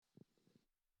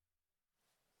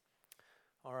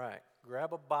All right,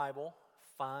 grab a Bible,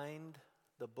 find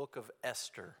the book of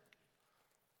Esther.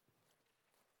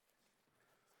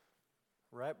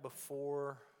 Right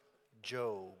before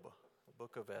Job, the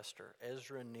book of Esther,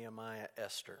 Ezra, Nehemiah,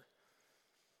 Esther.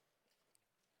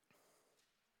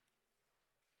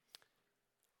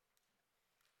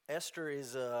 Esther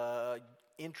is an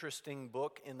interesting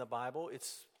book in the Bible.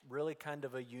 It's really kind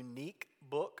of a unique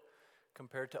book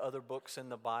compared to other books in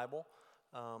the Bible.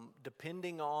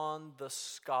 Depending on the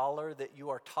scholar that you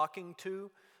are talking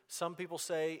to, some people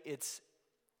say it's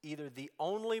either the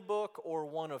only book or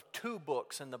one of two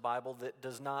books in the Bible that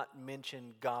does not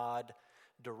mention God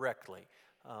directly.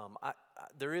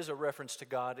 There is a reference to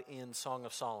God in Song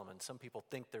of Solomon. Some people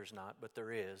think there's not, but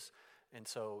there is. And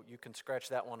so you can scratch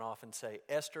that one off and say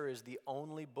Esther is the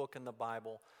only book in the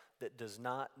Bible that does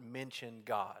not mention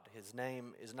God. His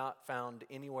name is not found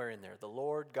anywhere in there. The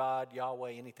Lord, God,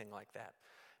 Yahweh, anything like that.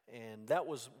 And that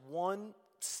was one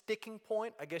sticking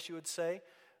point, I guess you would say,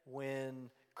 when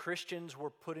Christians were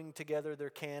putting together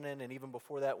their canon, and even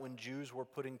before that when Jews were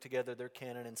putting together their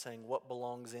canon and saying what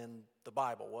belongs in the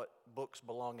Bible, what books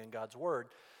belong in God's Word.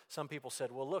 Some people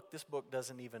said, well, look, this book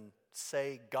doesn't even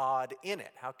say God in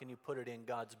it. How can you put it in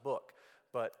God's book?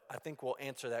 But I think we'll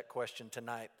answer that question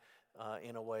tonight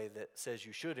in a way that says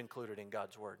you should include it in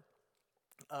God's Word.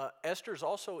 Esther's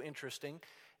also interesting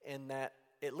in that,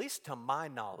 at least to my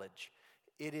knowledge,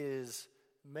 it is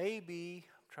maybe,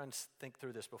 I'm trying to think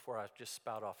through this before I just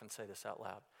spout off and say this out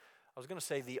loud. I was going to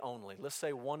say the only, let's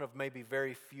say one of maybe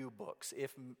very few books,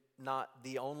 if not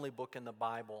the only book in the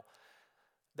Bible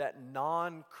that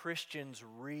non-Christians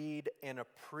read and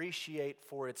appreciate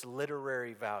for its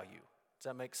literary value. Does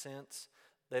that make sense?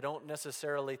 They don't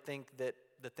necessarily think that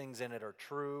the things in it are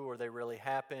true or they really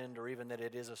happened or even that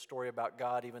it is a story about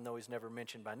God even though he's never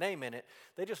mentioned by name in it.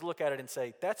 They just look at it and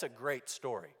say, that's a great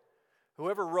story.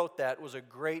 Whoever wrote that was a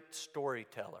great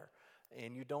storyteller.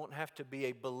 And you don't have to be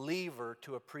a believer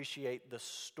to appreciate the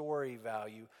story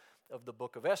value of the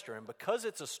book of Esther. And because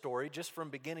it's a story just from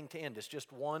beginning to end, it's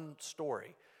just one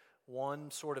story,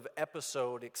 one sort of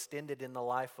episode extended in the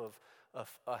life of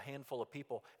a handful of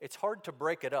people, it's hard to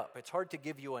break it up. It's hard to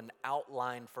give you an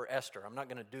outline for Esther. I'm not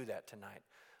going to do that tonight.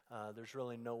 There's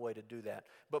really no way to do that.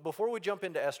 But before we jump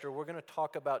into Esther, we're going to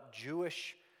talk about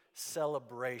Jewish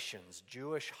celebrations,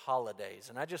 Jewish holidays.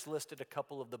 And I just listed a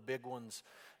couple of the big ones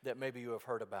that maybe you have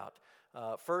heard about.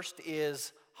 First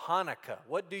is Hanukkah.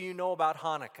 What do you know about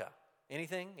Hanukkah?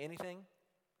 Anything?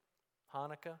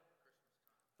 Hanukkah?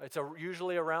 It's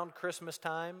usually around Christmas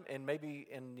time, and maybe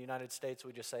in the United States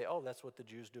we just say, oh, that's what the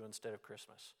Jews do instead of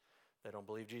Christmas. They don't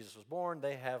believe Jesus was born.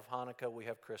 They have Hanukkah. We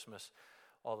have Christmas.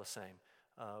 All the same.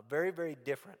 Very, very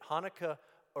different. Hanukkah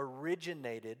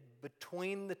originated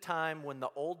between the time when the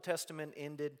Old Testament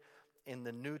ended and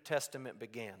the New Testament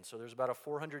began. So there's about a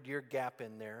 400-year gap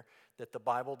in there that the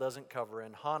Bible doesn't cover.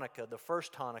 And Hanukkah, the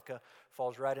first Hanukkah,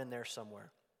 falls right in there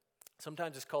somewhere.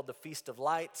 Sometimes it's called the Feast of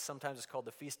Lights. Sometimes it's called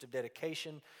the Feast of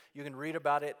Dedication. You can read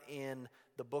about it in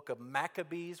the book of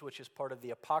Maccabees, which is part of the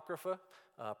Apocrypha.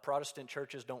 Protestant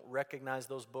churches don't recognize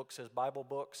those books as Bible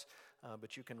books,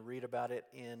 but you can read about it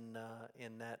in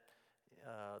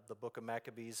the book of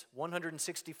Maccabees.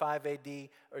 165 BC,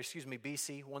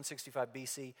 165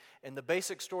 BC. And the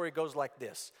basic story goes like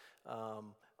this.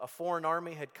 A foreign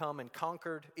army had come and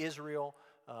conquered Israel,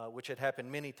 which had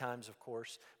happened many times, of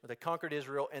course. But they conquered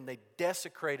Israel and they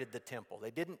desecrated the temple.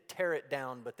 They didn't tear it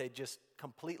down, but they just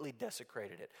completely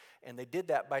desecrated it. And they did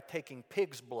that by taking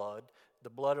pig's blood, the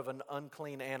blood of an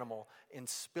unclean animal, and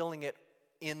spilling it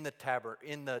in the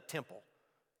temple,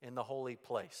 in the holy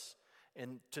place.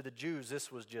 And to the Jews,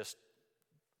 this was just,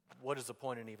 what is the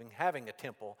point in even having a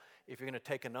temple if you're going to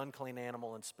take an unclean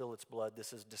animal and spill its blood?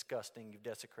 This is disgusting. You've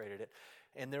desecrated it.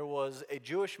 And there was a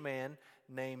Jewish man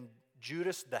named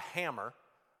Judas the Hammer,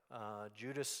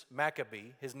 Judas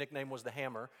Maccabee. His nickname was the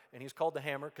Hammer, and he's called the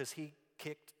Hammer because he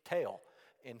kicked tail.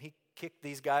 And he kicked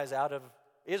these guys out of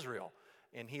Israel.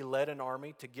 And he led an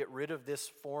army to get rid of this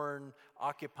foreign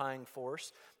occupying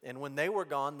force. And when they were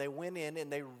gone, they went in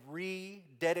and they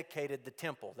rededicated the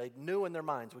temple. They knew in their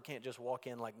minds, we can't just walk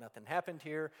in like nothing happened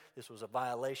here. This was a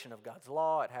violation of God's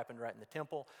law. It happened right in the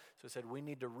temple. So he said, we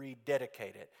need to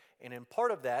rededicate it. And in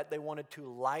part of that, they wanted to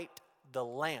light the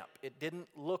lamp. It didn't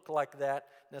look like that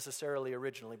necessarily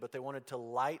originally, but they wanted to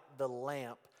light the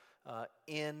lamp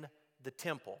in the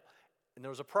temple. And there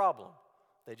was a problem.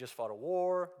 They just fought a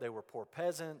war. They were poor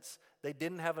peasants. They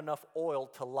didn't have enough oil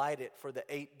to light it for the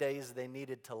 8 days they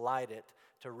needed to light it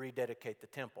to rededicate the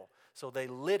temple. So they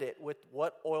lit it with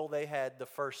what oil they had the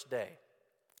first day.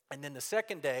 And then the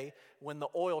second day, when the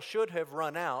oil should have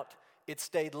run out, it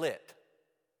stayed lit.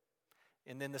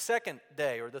 And then the second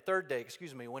day, or the third day,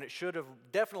 when it should have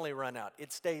definitely run out,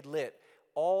 it stayed lit.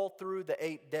 All through the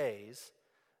 8 days,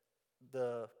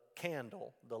 the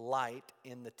candle, the light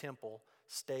in the temple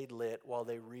stayed lit while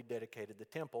they rededicated the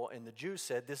temple. And the Jews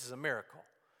said, this is a miracle.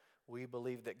 We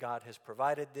believe that God has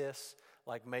provided this,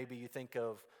 like maybe you think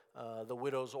of the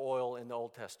widow's oil in the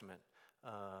Old Testament.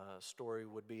 Story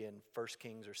would be in 1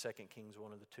 Kings or 2 Kings,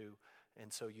 one of the two.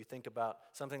 And so you think about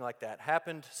something like that.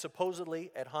 Happened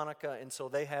supposedly at Hanukkah, and so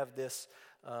they have this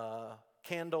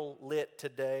candle lit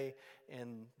today,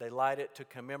 and they light it to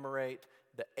commemorate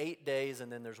the 8 days,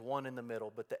 and then there's one in the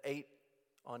middle. But the 8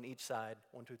 on each side,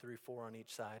 1, 2, 3, 4 on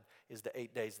each side, is the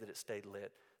 8 days that it stayed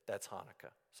lit. That's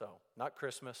Hanukkah. So not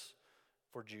Christmas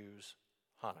for Jews,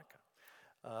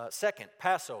 Hanukkah. Second,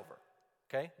 Passover.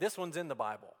 Okay, this one's in the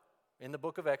Bible. In the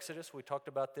book of Exodus, we talked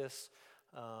about this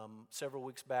several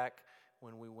weeks back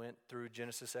when we went through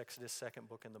Genesis, Exodus, second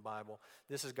book in the Bible.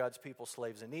 This is God's people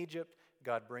slaves in Egypt.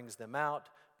 God brings them out,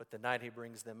 but the night he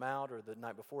brings them out, or the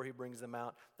night before he brings them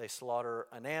out, they slaughter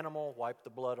an animal, wipe the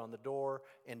blood on the door,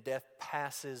 and death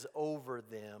passes over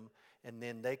them. And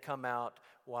then they come out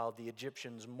while the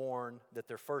Egyptians mourn that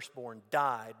their firstborn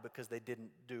died because they didn't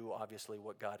do, obviously,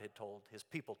 what God had told his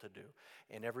people to do.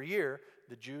 And every year,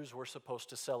 the Jews were supposed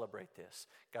to celebrate this.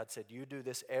 God said, you do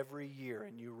this every year,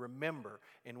 and you remember.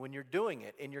 And when you're doing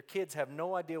it, and your kids have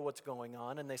no idea what's going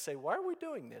on, and they say, why are we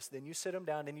doing this? Then you sit them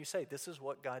down and you say, this is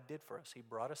what God did for us. He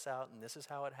brought us out, and this is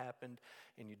how it happened.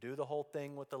 And you do the whole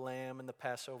thing with the lamb and the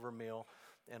Passover meal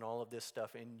and all of this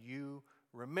stuff, and you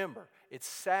remember. It's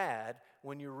sad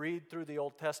when you read through the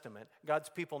Old Testament, God's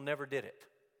people never did it.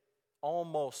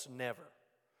 Almost never.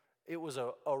 It was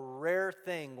a rare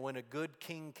thing when a good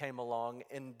king came along,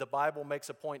 and the Bible makes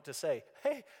a point to say,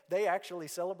 hey, they actually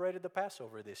celebrated the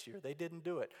Passover this year. They didn't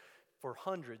do it for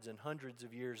hundreds and hundreds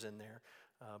of years in there,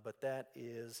 but that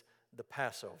is the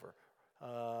Passover.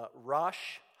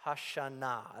 Rosh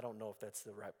Hashanah. I don't know if that's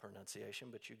the right pronunciation,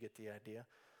 but you get the idea.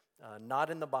 Not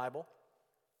in the Bible.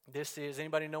 This is,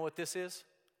 anybody know what this is?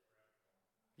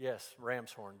 Yes,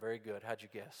 ram's horn. Very good. How'd you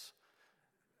guess?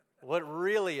 What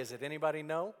really is it? Anybody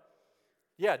know?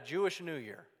 Yeah, Jewish New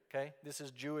Year. Okay, this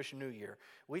is Jewish New Year.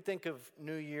 We think of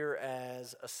New Year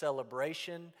as a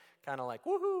celebration, kind of like,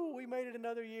 woohoo, we made it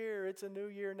another year. It's a new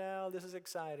year now. This is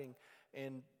exciting.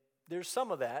 And there's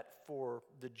some of that for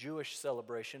the Jewish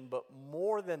celebration, but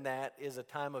more than that is a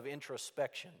time of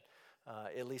introspection.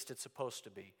 At least it's supposed to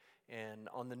be. And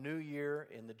on the new year,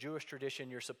 in the Jewish tradition,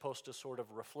 you're supposed to sort of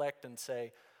reflect and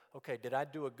say, okay, did I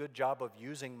do a good job of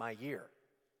using my year?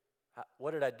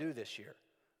 What did I do this year?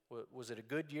 Was it a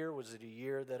good year? Was it a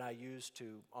year that I used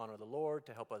to honor the Lord,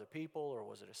 to help other people, or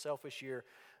was it a selfish year?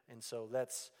 And so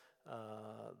that's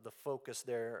the focus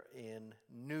there in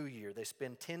New Year. They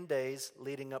spend 10 days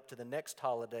leading up to the next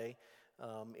holiday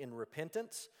in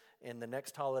repentance, and the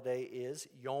next holiday is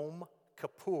Yom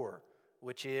Kippur,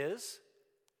 which is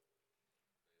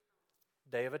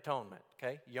Day of Atonement,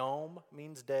 okay? Yom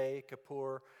means day,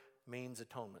 Kippur means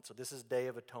atonement. So this is Day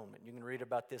of Atonement. You can read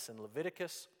about this in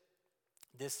Leviticus.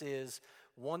 This is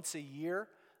once a year,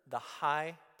 the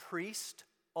high priest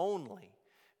only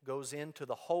goes into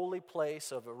the holy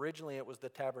place of, originally it was the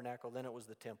tabernacle, then it was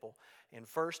the temple. And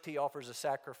first he offers a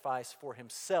sacrifice for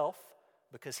himself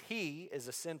because he, as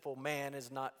a sinful man,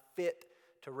 is not fit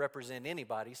to represent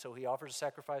anybody. So he offers a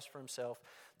sacrifice for himself.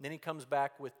 And then he comes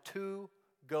back with 2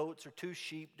 goats or 2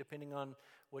 sheep, depending on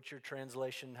what your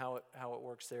translation, how it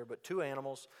works there, but 2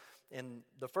 animals. And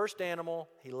the first animal,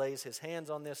 he lays his hands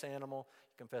on this animal,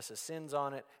 confesses sins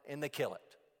on it, and they kill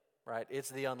it, right? It's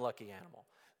the unlucky animal.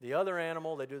 The other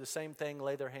animal, they do the same thing,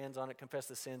 lay their hands on it, confess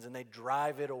the sins, and they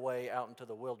drive it away out into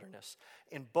the wilderness.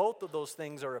 And both of those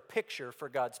things are a picture for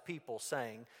God's people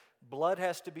saying, blood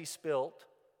has to be spilt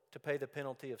to pay the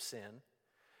penalty of sin.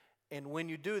 And when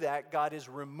you do that, God is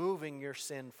removing your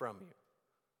sin from you,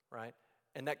 right?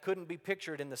 And that couldn't be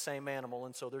pictured in the same animal,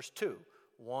 and so there's 2.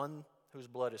 One whose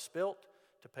blood is spilt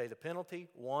to pay the penalty,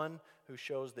 one who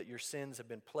shows that your sins have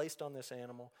been placed on this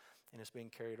animal and it's being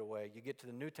carried away. You get to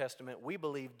the New Testament, we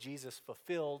believe Jesus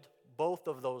fulfilled both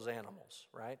of those animals,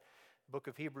 right? The book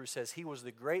of Hebrews says he was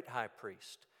the great high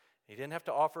priest. He didn't have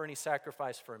to offer any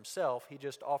sacrifice for himself. He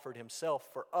just offered himself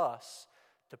for us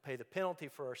to pay the penalty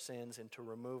for our sins and to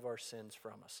remove our sins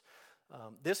from us.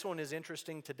 This one is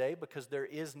interesting today because there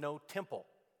is no temple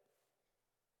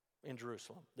in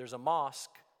Jerusalem. There's a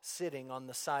mosque sitting on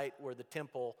the site where the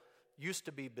temple used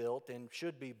to be built and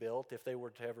should be built if they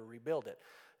were to ever rebuild it.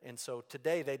 And so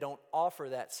today they don't offer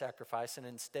that sacrifice, and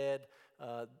instead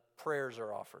prayers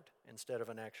are offered instead of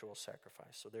an actual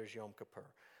sacrifice. So there's Yom Kippur.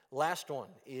 Last one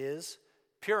is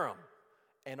Purim.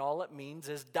 and all it means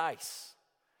is dice.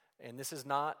 And this is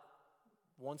not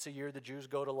once a year the Jews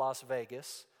go to Las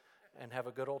Vegas and have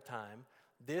a good old time.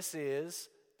 This is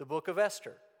the book of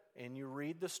Esther. And you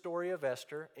read the story of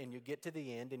Esther, and you get to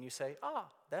the end, and you say,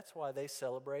 that's why they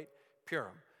celebrate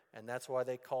Purim. And that's why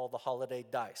they call the holiday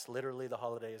dice. Literally, the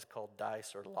holiday is called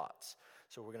dice or lots.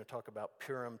 So we're going to talk about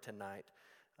Purim tonight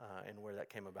and where that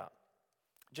came about.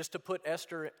 Just to put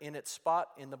Esther in its spot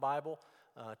in the Bible,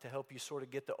 to help you sort of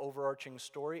get the overarching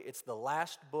story, it's the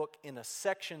last book in a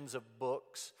section of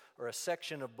books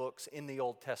in the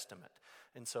Old Testament.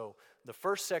 And so the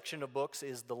first section of books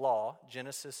is the law: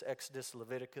 Genesis, Exodus,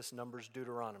 Leviticus, Numbers,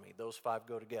 Deuteronomy. Those 5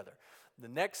 go together. The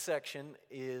next section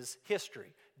is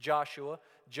history: Joshua,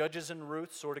 Judges, and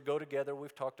Ruth sort of go together.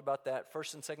 We've talked about that.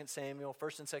 1st and 2nd Samuel,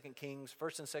 1st and 2nd Kings,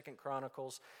 1st and 2nd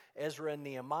Chronicles. Ezra and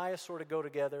Nehemiah sort of go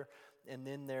together. And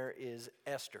then there is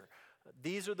Esther.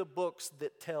 These are the books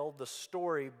that tell the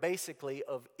story, basically,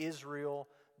 of Israel,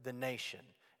 the nation.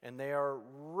 And they are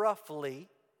roughly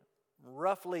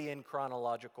in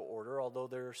chronological order, although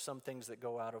there are some things that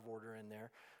go out of order in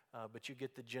there. But you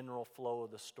get the general flow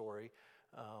of the story.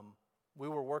 We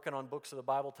were working on books of the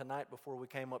Bible tonight before we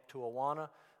came up to Awana.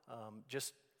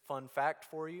 Just fun fact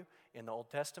for you, in the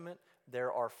Old Testament,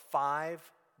 there are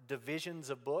 5 divisions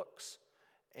of books.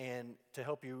 And to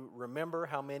help you remember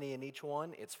how many in each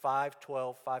one, it's 5,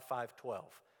 12, 5, 5,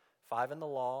 12. 5 in the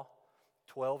law,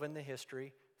 12 in the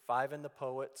history, 5 in the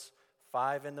poets,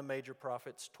 5 in the major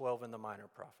prophets, 12 in the minor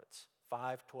prophets.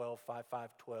 5, 12, 5, 5,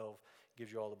 12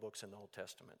 gives you all the books in the Old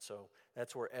Testament. So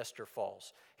that's where Esther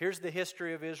falls. Here's the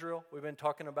history of Israel. We've been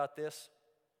talking about this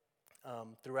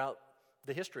throughout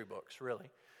the history books, really.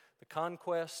 The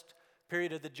conquest,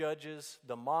 period of the judges,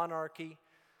 the monarchy,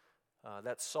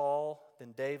 that's Saul,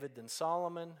 then David, then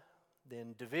Solomon,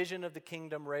 then division of the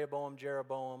kingdom, Rehoboam,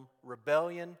 Jeroboam,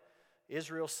 rebellion,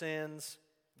 Israel sins,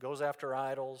 goes after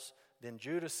idols, then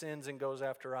Judah sins and goes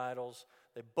after idols.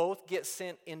 They both get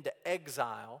sent into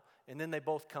exile, and then they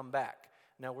both come back.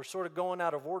 Now, we're sort of going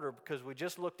out of order because we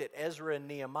just looked at Ezra and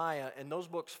Nehemiah, and those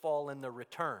books fall in the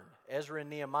return. Ezra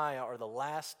and Nehemiah are the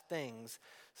last things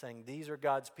saying these are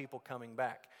God's people coming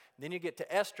back. Then you get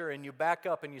to Esther, and you back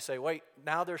up and you say, wait,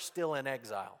 now they're still in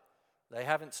exile. They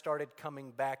haven't started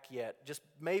coming back yet, just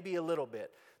maybe a little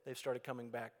bit. They've started coming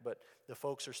back, but the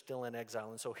folks are still in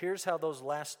exile. And so here's how those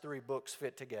last 3 books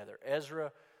fit together: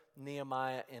 Ezra,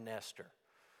 Nehemiah, and Esther.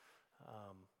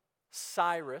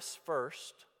 Cyrus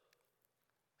first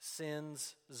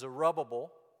sends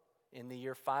Zerubbabel in the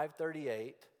year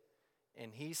 538,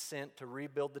 and he's sent to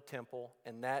rebuild the temple,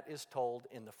 and that is told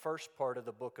in the first part of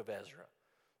the book of Ezra.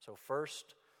 So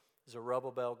first,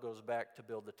 Zerubbabel goes back to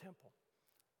build the temple.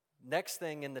 Next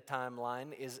thing in the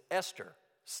timeline is Esther,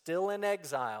 still in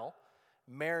exile,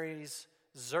 marries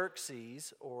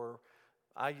Xerxes, or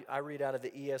I read out of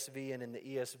the ESV, and in the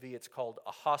ESV it's called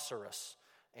Ahasuerus.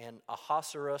 And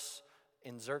Ahasuerus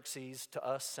and Xerxes to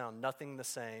us sound nothing the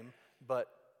same, but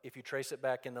if you trace it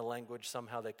back in the language,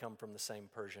 somehow they come from the same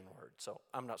Persian word. So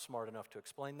I'm not smart enough to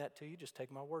explain that to you, just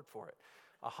take my word for it.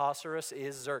 Ahasuerus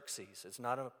is Xerxes. It's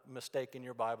not a mistake in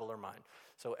your Bible or mine.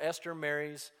 So Esther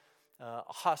marries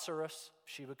Ahasuerus.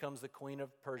 She becomes the queen of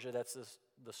Persia. That's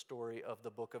the story of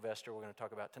the book of Esther we're going to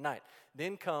talk about tonight.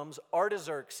 Then comes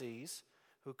Artaxerxes,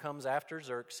 who comes after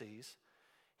Xerxes.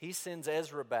 He sends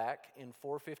Ezra back in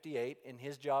 458, and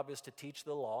his job is to teach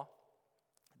the law.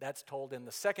 That's told in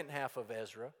the second half of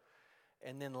Ezra.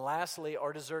 And then lastly,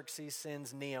 Artaxerxes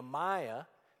sends Nehemiah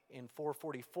in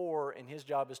 444, and his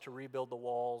job is to rebuild the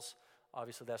walls.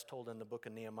 Obviously, that's told in the book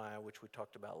of Nehemiah, which we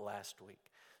talked about last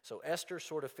week. So Esther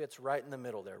sort of fits right in the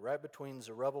middle there, right between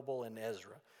Zerubbabel and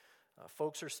Ezra.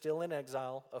 Folks are still in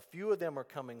exile. A few of them are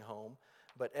coming home,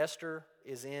 but Esther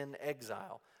is in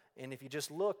exile. And if you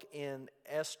just look in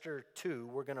Esther 2,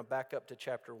 we're going to back up to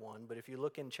chapter 1, but if you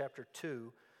look in chapter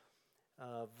 2,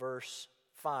 verse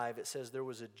 5, it says, "There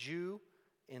was a Jew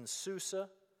in Susa,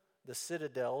 the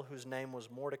citadel, whose name was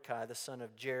Mordecai, the son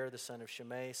of Jair, the son of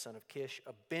Shimei, son of Kish,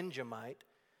 a Benjamite,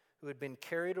 who had been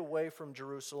carried away from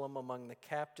Jerusalem among the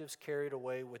captives carried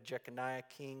away with Jeconiah,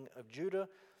 king of Judah,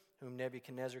 whom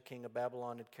Nebuchadnezzar, king of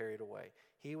Babylon, had carried away.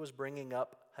 He was bringing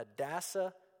up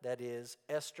Hadassah, that is,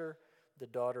 Esther, the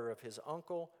daughter of his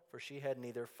uncle, for she had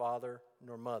neither father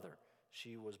nor mother.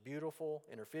 She was beautiful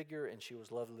in her figure, and she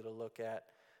was lovely to look at.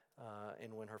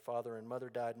 And when her father and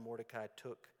mother died, Mordecai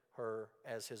took her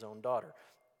as his own daughter."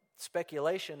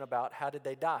 Speculation about how did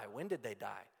they die? When did they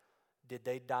die? Did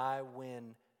they die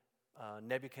when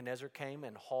Nebuchadnezzar came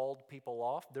and hauled people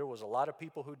off? There was a lot of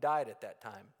people who died at that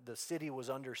time. The city was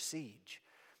under siege,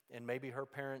 and maybe her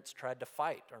parents tried to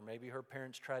fight, or maybe her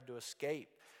parents tried to escape.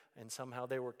 and somehow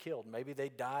they were killed. Maybe they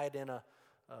died in a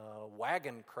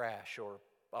wagon crash or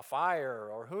a fire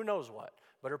or who knows what.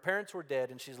 But her parents were dead,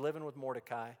 and she's living with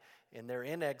Mordecai, and they're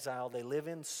in exile. They live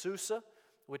in Susa,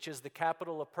 which is the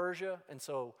capital of Persia. And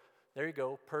so there you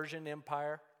go, Persian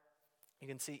Empire. You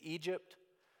can see Egypt.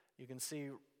 You can see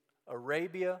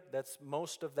Arabia.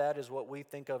 Most of that is what we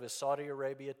think of as Saudi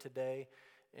Arabia today.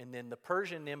 And then the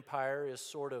Persian Empire is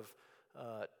sort of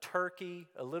Turkey,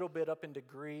 a little bit up into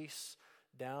Greece,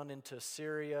 down into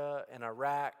Syria and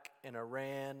Iraq and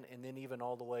Iran, and then even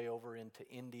all the way over into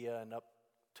India and up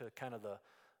to kind of the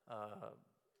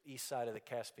east side of the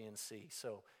Caspian Sea.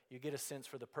 So you get a sense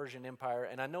for the Persian Empire.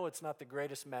 And I know it's not the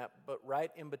greatest map, but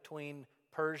right in between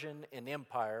Persian and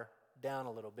Empire, down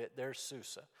a little bit, there's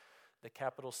Susa, the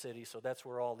capital city. So that's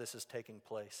where all this is taking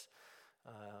place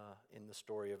in the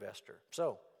story of Esther.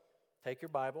 So take your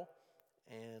Bible.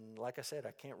 And like I said,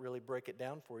 I can't really break it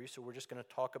down for you, so we're just going to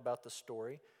talk about the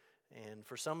story. And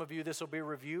for some of you, this will be a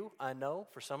review, I know.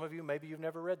 For some of you, maybe you've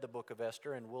never read the book of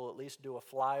Esther, and we'll at least do a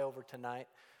flyover tonight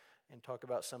and talk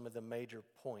about some of the major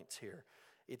points here.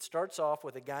 It starts off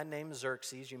with a guy named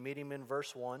Xerxes. You meet him in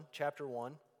verse 1, chapter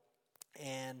 1.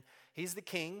 And he's the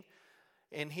king,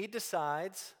 and he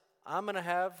decides, I'm going to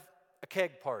have a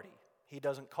keg party. He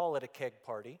doesn't call it a keg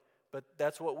party, but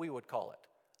that's what we would call it.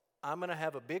 I'm going to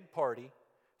have a big party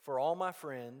for all my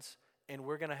friends, and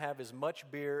we're going to have as much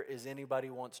beer as anybody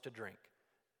wants to drink.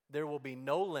 There will be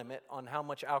no limit on how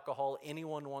much alcohol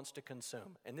anyone wants to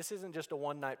consume. And this isn't just a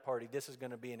one-night party. This is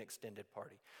going to be an extended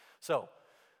party. So,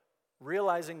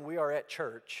 realizing we are at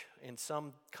church, and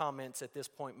some comments at this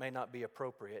point may not be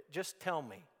appropriate, just tell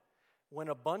me, when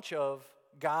a bunch of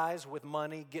guys with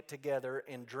money get together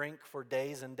and drink for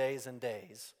days and days and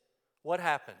days, what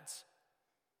happens?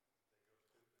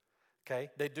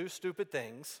 Okay, they do stupid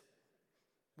things.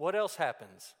 What else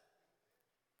happens?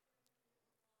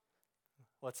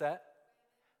 What's that?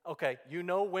 Okay, you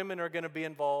know women are going to be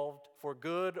involved for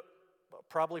good,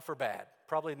 probably for bad.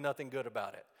 Probably nothing good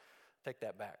about it. Take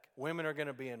that back. Women are going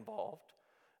to be involved.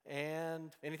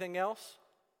 And anything else?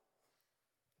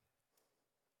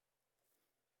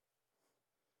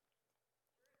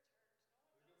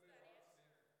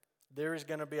 There is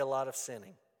going to be a lot of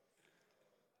sinning.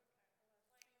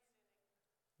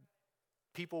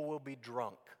 People will be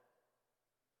drunk.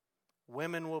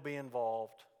 Women will be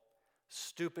involved.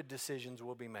 Stupid decisions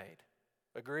will be made.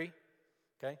 Agree?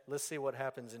 Okay, let's see what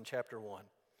happens in chapter 1.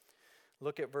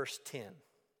 Look at verse 10.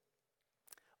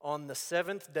 On the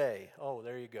seventh day,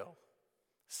 there you go.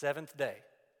 Seventh day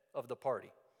of the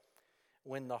party.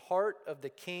 When the heart of the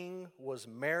king was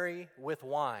merry with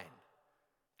wine.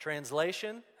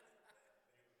 Translation?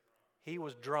 He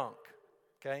was drunk.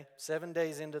 Okay, 7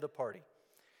 days into the party.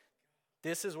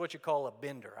 This is what you call a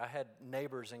bender. I had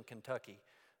neighbors in Kentucky,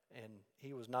 and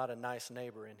he was not a nice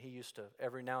neighbor, and he used to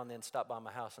every now and then stop by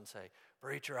my house and say,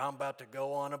 "Preacher, I'm about to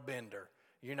go on a bender.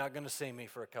 You're not going to see me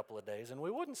for a couple of days." And we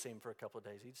wouldn't see him for a couple of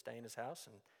days. He'd stay in his house,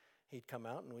 and he'd come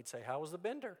out, and we'd say, "How was the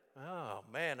bender?" "Oh,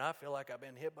 man, I feel like I've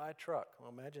been hit by a truck." Well,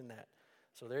 imagine that.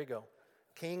 So there you go.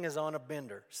 King is on a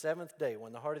bender. Seventh day,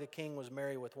 when the heart of the king was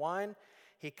merry with wine,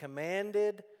 he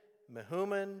commanded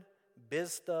Mehuman,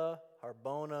 Biztha,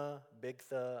 Harbona,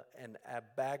 Bigtha, and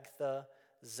Abagtha,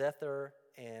 Zethar,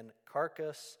 and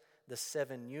Carcas, the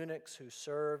 7 eunuchs who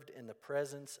served in the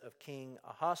presence of King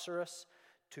Ahasuerus,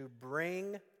 to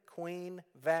bring Queen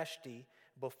Vashti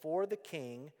before the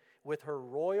king with her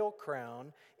royal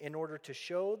crown in order to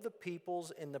show the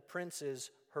peoples and the princes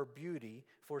her beauty,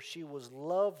 for she was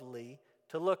lovely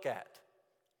to look at.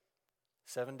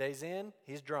 7 days in,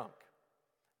 he's drunk.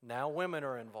 Now women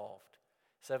are involved.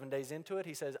 7 days into it,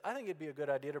 he says, I think it'd be a good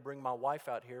idea to bring my wife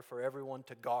out here for everyone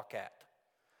to gawk at.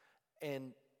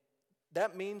 And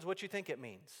that means what you think it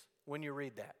means when you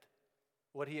read that.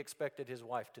 What he expected his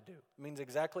wife to do. It means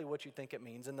exactly what you think it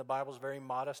means, and the Bible's very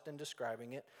modest in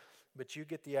describing it, but you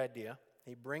get the idea.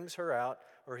 He brings her out,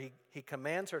 or he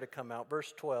commands her to come out.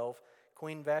 Verse 12,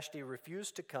 Queen Vashti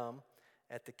refused to come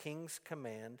at the king's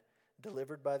command,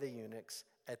 delivered by the eunuchs.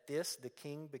 At this, the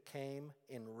king became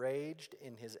enraged,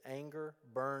 and his anger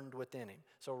burned within him.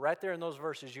 So right there in those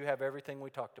verses, you have everything we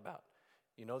talked about.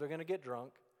 You know they're going to get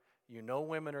drunk. You know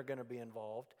women are going to be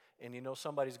involved. And you know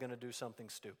somebody's going to do something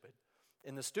stupid.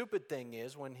 And the stupid thing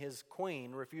is when his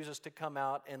queen refuses to come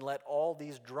out and let all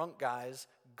these drunk guys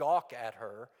gawk at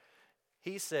her,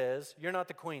 he says, you're not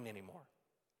the queen anymore.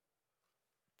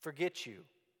 Forget you.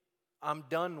 I'm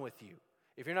done with you.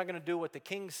 If you're not going to do what the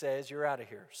king says, you're out of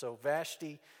here. So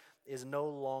Vashti is no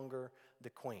longer the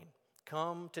queen.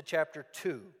 Come to chapter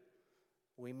 2.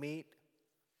 We meet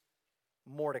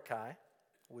Mordecai.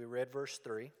 We read verse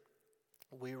 3.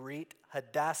 we meet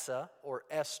Hadassah, or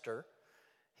Esther,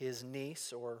 his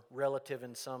niece or relative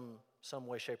in some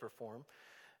way, shape, or form.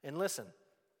 And listen,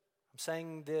 I'm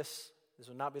saying this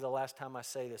will not be the last time I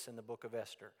say this in the book of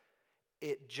Esther.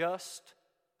 It just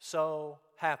so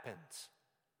happens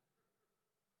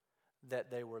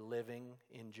that they were living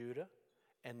in Judah,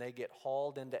 and they get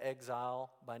hauled into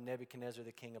exile by Nebuchadnezzar,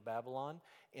 the king of Babylon,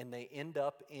 and they end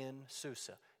up in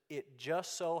Susa. It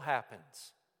just so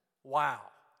happens, wow,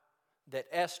 that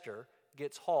Esther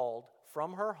gets hauled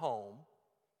from her home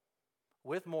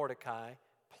with Mordecai,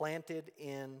 planted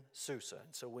in Susa.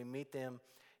 And so we meet them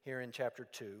here in chapter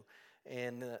 2.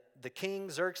 And the king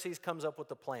Xerxes comes up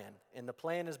with a plan. And the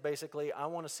plan is basically, I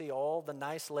want to see all the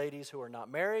nice ladies who are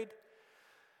not married,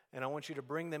 and I want you to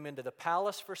bring them into the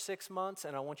palace for 6 months,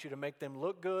 and I want you to make them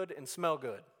look good and smell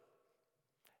good.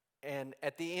 And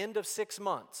at the end of 6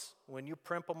 months, when you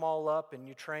primp them all up and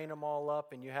you train them all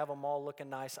up and you have them all looking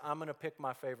nice, I'm going to pick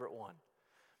my favorite one.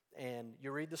 And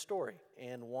you read the story,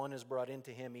 and one is brought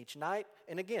into him each night.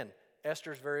 And again,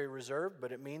 Esther's very reserved,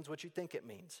 but it means what you think it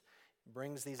means.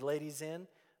 Brings these ladies in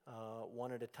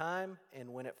one at a time,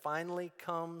 and when it finally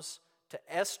comes to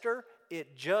Esther,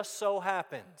 it just so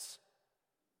happens,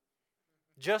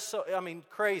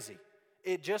 crazy.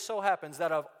 It just so happens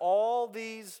that of all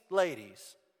these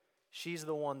ladies, she's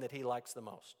the one that he likes the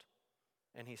most.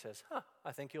 And he says,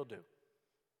 I think you'll do.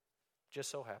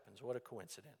 Just so happens. What a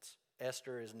coincidence.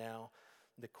 Esther is now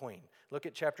the queen. Look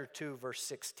at chapter 2, verse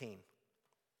 16.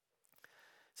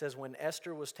 It says, when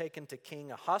Esther was taken to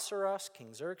King Ahasuerus,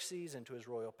 King Xerxes, into his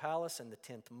royal palace in the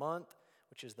 10th month,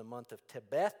 which is the month of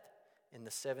Tebeth, in the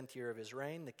 7th year of his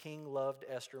reign, the king loved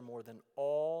Esther more than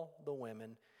all the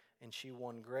women, and she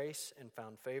won grace and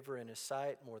found favor in his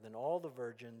sight more than all the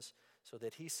virgins, so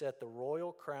that he set the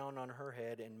royal crown on her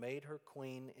head and made her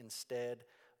queen instead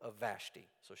of Vashti.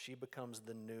 So she becomes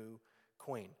the new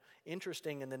queen.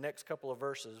 Interesting, in the next couple of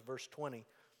verses, verse 20,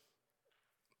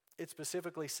 it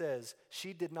specifically says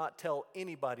she did not tell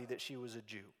anybody that she was a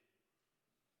Jew.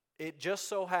 It just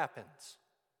so happens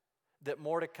that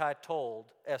Mordecai told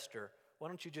Esther, why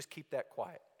don't you just keep that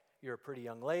quiet? You're a pretty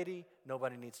young lady.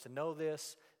 Nobody needs to know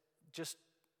this. Just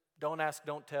don't ask,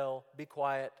 don't tell. Be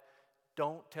quiet.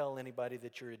 Don't tell anybody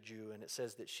that you're a Jew. And it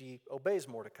says that she obeys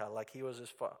Mordecai like he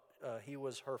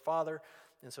was her father,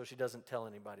 and so she doesn't tell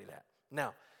anybody that.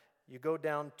 Now, you go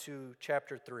down to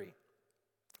chapter 3,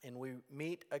 and we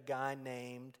meet a guy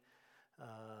named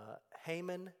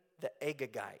Haman the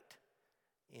Agagite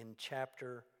in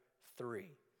chapter 3.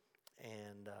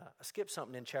 And I skipped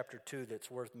something in chapter 2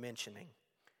 that's worth mentioning.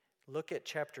 Look at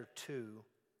chapter 2,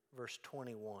 verse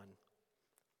 21,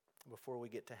 before we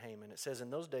get to Haman. It says, in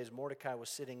those days Mordecai was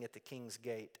sitting at the king's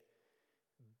gate.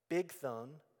 Bigthan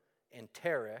and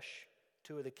Teresh,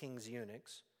 two of the king's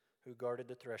eunuchs, who guarded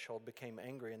the threshold, became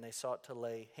angry, and they sought to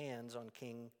lay hands on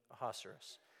King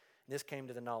Ahasuerus. And this came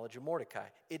to the knowledge of Mordecai.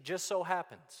 It just so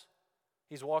happens,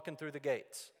 he's walking through the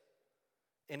gates,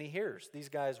 and he hears these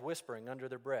guys whispering under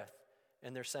their breath,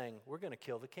 and they're saying, we're going to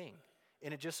kill the king.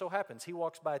 And it just so happens, he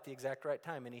walks by at the exact right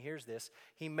time, and he hears this.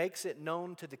 He makes it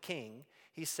known to the king.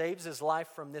 He saves his life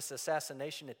from this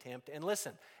assassination attempt. And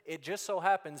listen, it just so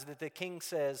happens that the king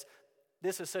says,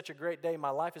 this is such a great day, my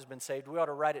life has been saved. We ought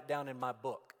to write it down in my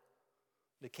book.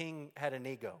 The king had an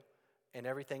ego, and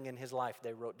everything in his life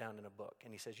they wrote down in a book.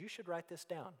 And he says, you should write this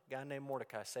down. A guy named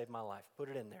Mordecai saved my life. Put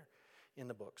it in there, in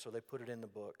the book. So they put it in the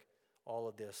book. All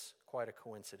of this, quite a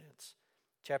coincidence.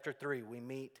 Chapter 3, we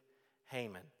meet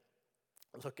Haman.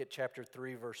 Look at chapter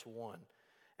 3, verse 1.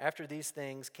 After these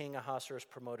things, King Ahasuerus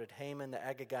promoted Haman the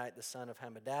Agagite, the son of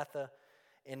Hammedatha,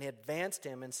 and advanced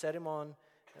him and set him on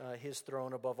his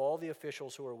throne above all the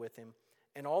officials who were with him.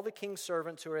 And all the king's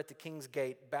servants who were at the king's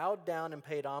gate bowed down and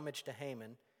paid homage to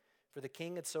Haman, for the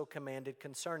king had so commanded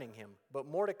concerning him. But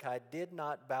Mordecai did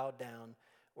not bow down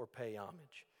or pay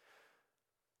homage.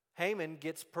 Haman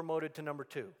gets promoted to number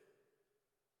 2.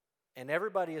 And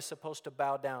everybody is supposed to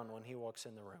bow down when he walks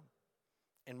in the room.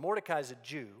 And Mordecai's a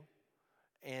Jew,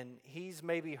 and he's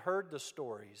maybe heard the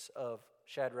stories of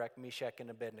Shadrach, Meshach, and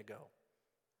Abednego,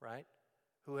 right?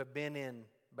 Who have been in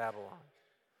Babylon.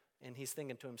 And he's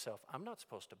thinking to himself, I'm not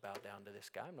supposed to bow down to this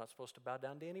guy. I'm not supposed to bow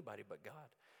down to anybody but God.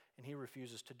 And he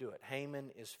refuses to do it.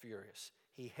 Haman is furious.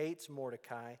 He hates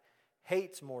Mordecai.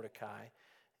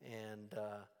 And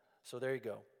so there you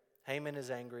go. Haman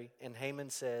is angry. And Haman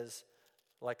says,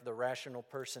 like the rational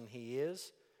person he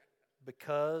is,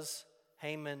 because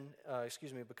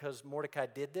Mordecai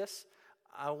did this,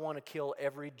 I want to kill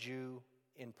every Jew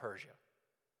in Persia.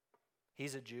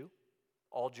 He's a Jew.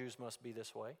 All Jews must be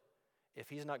this way. If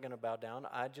he's not going to bow down,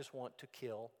 I just want to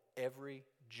kill every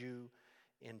Jew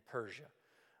in Persia.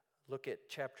 Look at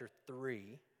chapter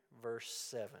 3, verse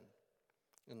 7.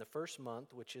 In the first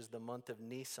month, which is the month of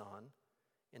Nisan,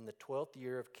 in the 12th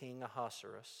year of King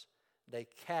Ahasuerus, they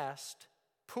cast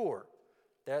Pur.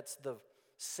 That's the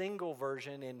single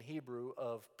version in Hebrew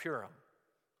of Purim.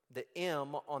 The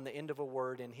M on the end of a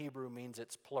word in Hebrew means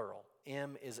it's plural.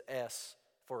 M is S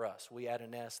for us. We add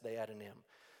an S, they add an M.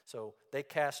 So they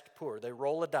cast Pur. They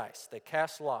roll a dice. They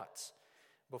cast lots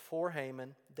before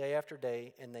Haman day after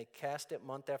day, and they cast it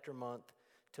month after month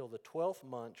till the 12th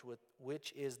month,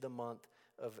 which is the month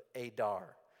of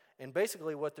Adar. And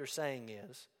basically what they're saying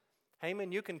is,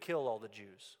 Haman, you can kill all the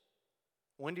Jews.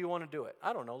 When do you want to do it?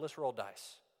 I don't know. Let's roll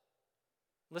dice.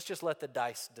 Let's just let the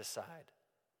dice decide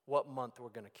what month we're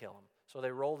going to kill them. So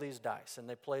they roll these dice and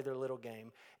they play their little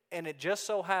game. And it just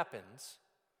so happens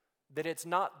that it's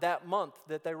not that month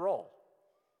that they roll.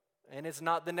 And it's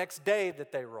not the next day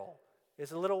that they roll.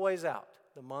 It's a little ways out,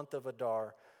 the month of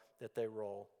Adar that they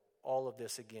roll. All of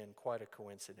this, again, quite a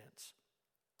coincidence.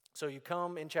 So you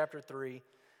come in chapter 3,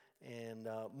 and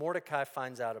Mordecai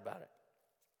finds out about it.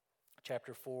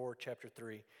 Chapter 4, chapter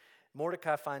 3.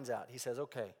 Mordecai finds out. He says,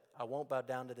 okay, I won't bow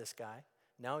down to this guy.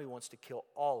 Now he wants to kill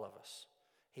all of us.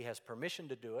 He has permission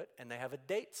to do it, and they have a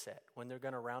date set when they're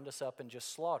going to round us up and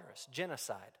just slaughter us.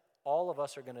 Genocide. All of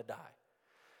us are going to die.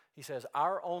 He says,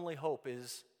 our only hope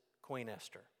is Queen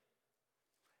Esther.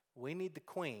 We need the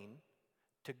queen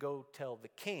to go tell the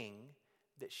king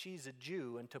that she's a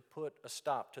Jew and to put a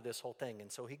stop to this whole thing. And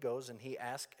so he goes and he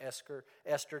asks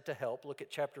Esther to help. Look at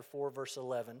chapter 4, verse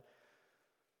 11.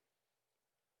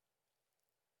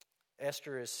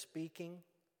 Esther is speaking,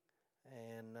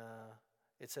 and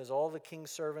it says, all the king's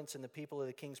servants and the people of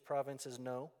the king's provinces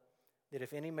know that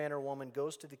if any man or woman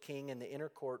goes to the king in the inner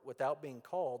court without being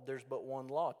called, there's but one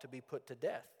law, to be put to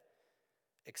death,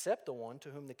 except the one to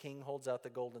whom the king holds out the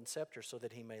golden scepter so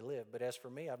that he may live. But as for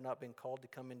me, I've not been called to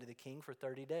come into the king for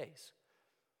 30 days.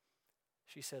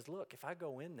 She says, look, if I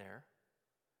go in there,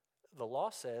 the law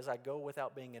says I go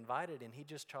without being invited, and he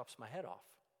just chops my head off.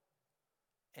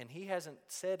 And he hasn't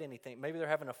said anything. Maybe they're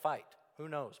having a fight. Who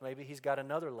knows? Maybe he's got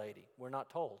another lady. We're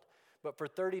not told. But for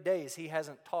 30 days, he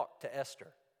hasn't talked to Esther.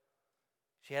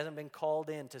 She hasn't been called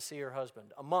in to see her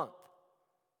husband. A month.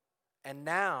 And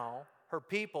now her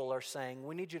people are saying,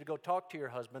 we need you to go talk to your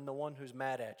husband, the one who's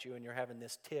mad at you, and you're having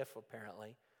this tiff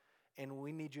apparently, and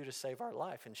we need you to save our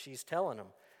life. And she's telling him,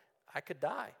 I could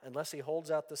die. Unless he holds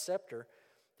out the scepter,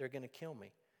 they're going to kill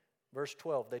me. Verse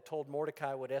 12, they told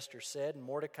Mordecai what Esther said, and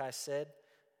Mordecai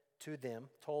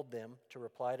told them to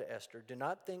reply to Esther, do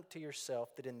not think to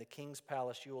yourself that in the king's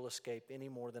palace you will escape any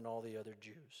more than all the other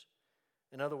Jews.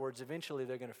 In other words, eventually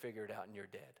they're going to figure it out and you're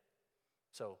dead.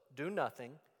 So do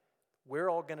nothing. We're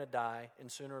all going to die,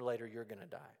 and sooner or later you're going to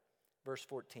die. Verse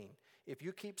 14, if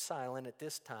you keep silent at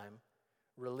this time,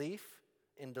 relief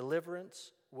and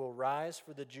deliverance will rise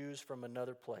for the Jews from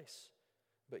another place,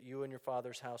 but you and your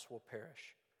father's house will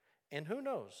perish. And who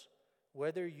knows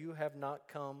whether you have not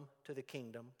come to the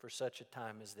kingdom for such a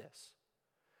time as this.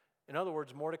 In other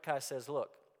words, Mordecai says, look,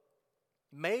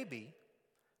 maybe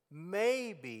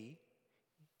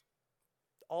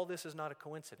all this is not a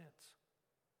coincidence.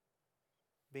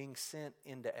 Being sent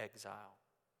into exile,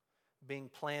 being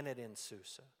planted in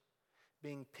Susa,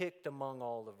 being picked among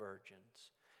all the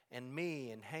virgins, and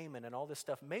me and Haman and all this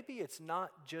stuff. Maybe it's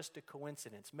not just a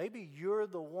coincidence. Maybe you're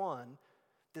the one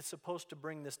that's supposed to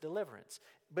bring this deliverance.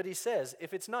 But he says,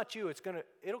 if it's not you,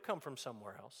 it'll come from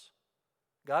somewhere else.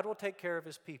 God will take care of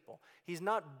his people. He's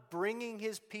not bringing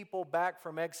his people back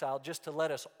from exile just to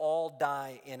let us all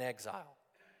die in exile.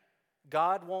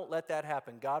 God won't let that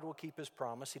happen. God will keep his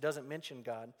promise. He doesn't mention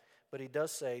God, but he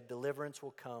does say deliverance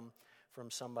will come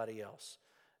from somebody else.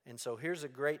 And so here's a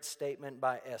great statement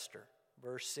by Esther,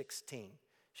 verse 16.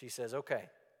 She says, okay,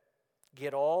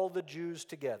 get all the Jews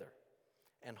together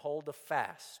and hold a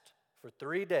fast for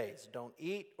 3 days. Don't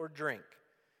eat or drink.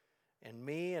 And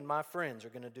me and my friends are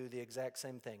going to do the exact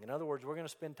same thing. In other words, we're going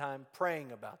to spend time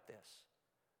praying about this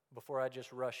before I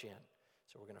just rush in.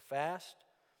 So we're going to fast,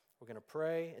 we're going to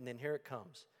pray, and then here it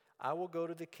comes. I will go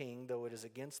to the king, though it is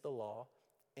against the law,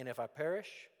 and if I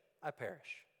perish, I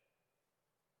perish.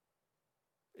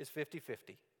 It's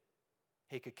 50-50.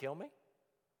 He could kill me,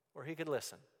 or he could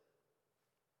listen.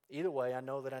 Either way, I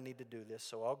know that I need to do this,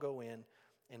 so I'll go in,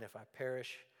 and if I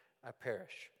perish, I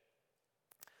perish.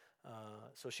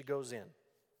 So she goes in,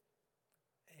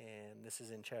 and this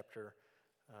is in chapter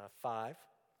 5,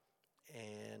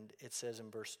 and it says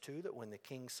in verse 2 that when the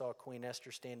king saw Queen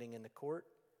Esther standing in the court,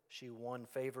 she won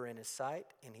favor in his sight,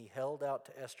 and he held out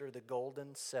to Esther the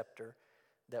golden scepter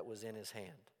that was in his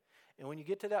hand. And when you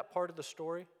get to that part of the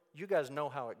story, you guys know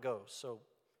how it goes, so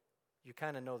you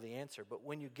kind of know the answer. But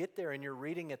when you get there and you're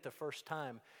reading it the first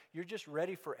time, you're just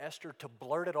ready for Esther to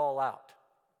blurt it all out,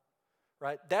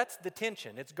 right? That's the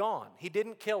tension. It's gone. He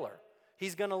didn't kill her.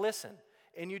 He's going to listen.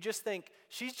 And you just think,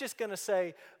 she's just going to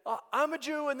say, I'm a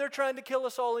Jew and they're trying to kill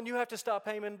us all and you have to stop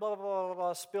Haman, blah, blah, blah, blah,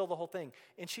 blah, spill the whole thing.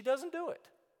 And she doesn't do it.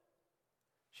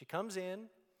 She comes in,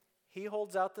 he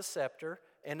holds out the scepter,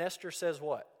 and Esther says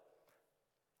what?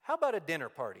 How about a dinner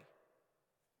party?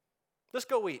 Let's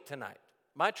go eat tonight.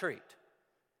 My treat.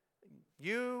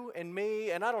 You and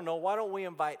me, and I don't know, why don't we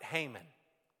invite Haman?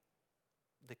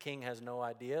 The king has no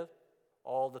idea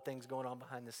all the things going on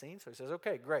behind the scenes. So he says,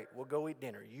 okay, great, we'll go eat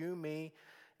dinner. You, me,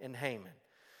 and Haman.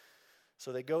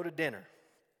 So they go to dinner.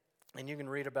 And you can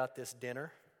read about this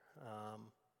dinner.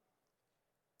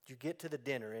 You get to the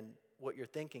dinner, and what you're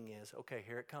thinking is, okay,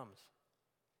 here it comes.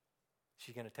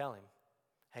 She's going to tell him.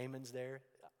 Haman's there.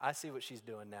 I see what she's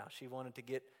doing now. She wanted to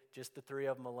get just the three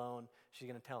of them alone. She's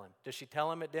going to tell him. Does she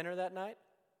tell him at dinner that night?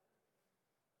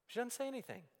 She doesn't say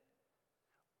anything.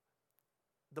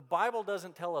 The Bible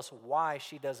doesn't tell us why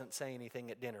she doesn't say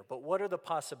anything at dinner, but what are the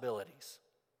possibilities?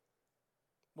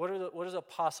 What is a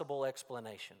possible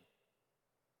explanation?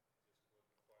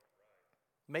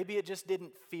 Maybe it just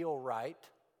didn't feel right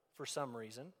for some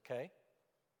reason, okay?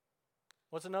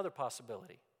 What's another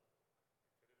possibility?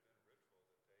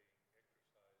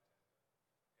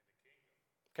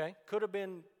 Okay, could have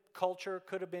been culture,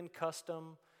 could have been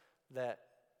custom that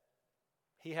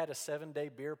he had a 7-day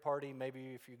beer party.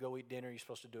 Maybe if you go eat dinner, you're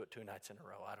supposed to do it 2 nights in a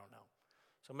row. I don't know.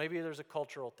 So maybe there's a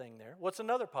cultural thing there. What's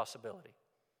another possibility?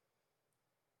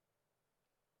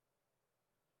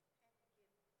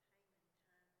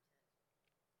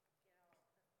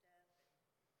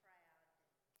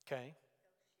 Okay.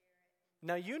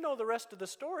 Now you know the rest of the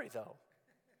story, though.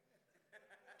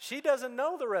 She doesn't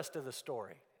know the rest of the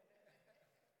story.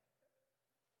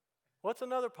 What's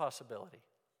another possibility?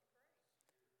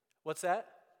 What's that?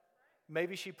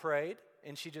 Maybe she prayed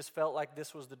and she just felt like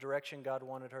this was the direction God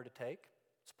wanted her to take.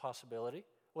 It's a possibility.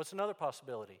 What's another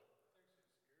possibility?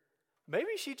 Maybe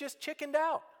she just chickened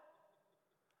out.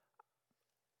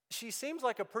 She seems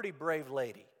like a pretty brave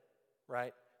lady,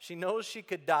 right? She knows she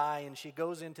could die and she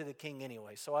goes into the king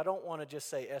anyway. So I don't want to just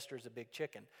say Esther's a big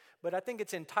chicken. But I think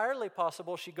it's entirely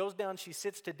possible she goes down, she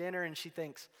sits to dinner and she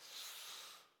thinks,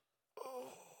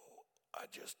 I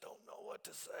just don't know what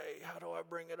to say. How do I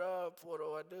bring it up? What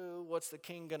do I do? What's the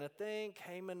king going to think?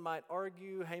 Haman might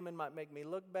argue. Haman might make me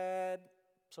look bad.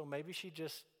 So maybe she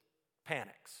just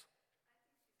panics.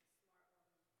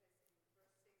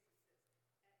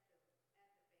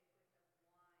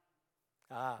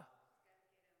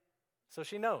 So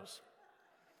she knows.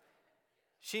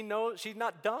 She knows she's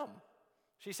not dumb.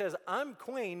 She says, I'm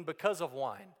queen because of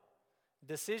wine.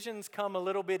 Decisions come a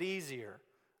little bit easier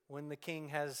when the king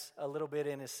has a little bit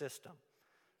in his system.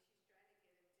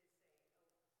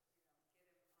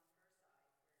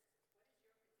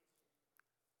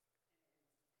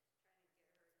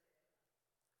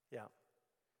 Yeah.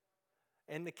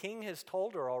 And the king has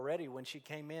told her already when she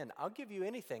came in, I'll give you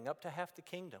anything up to half the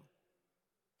kingdom.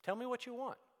 Tell me what you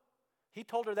want. He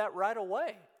told her that right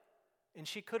away. And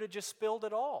she could have just spilled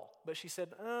it all. But she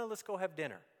said, let's go have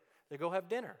dinner. They go have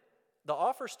dinner. The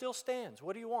offer still stands.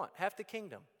 What do you want? Half the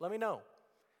kingdom. Let me know.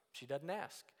 She doesn't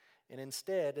ask. And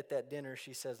instead, at that dinner,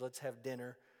 she says, let's have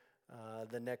dinner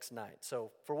the next night. So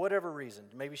for whatever reason,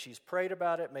 maybe she's prayed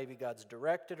about it. Maybe God's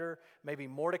directed her. Maybe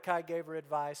Mordecai gave her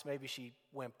advice. Maybe she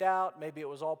wimped out. Maybe it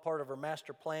was all part of her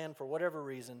master plan. For whatever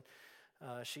reason,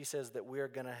 she says that we're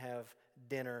going to have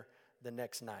dinner the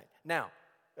next night. Now,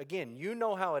 again, you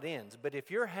know how it ends. But if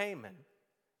you're Haman,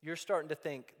 you're starting to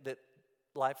think that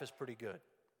life is pretty good.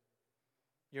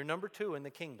 You're number 2 in the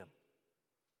kingdom,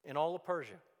 in all of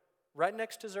Persia, right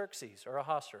next to Xerxes or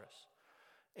Ahasuerus.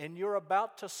 And you're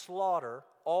about to slaughter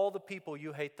all the people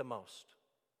you hate the most.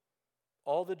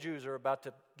 All the Jews are about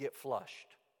to get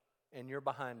flushed, and you're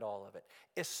behind all of it.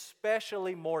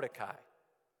 Especially Mordecai,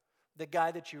 the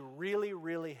guy that you really,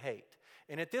 really hate.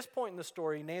 And at this point in the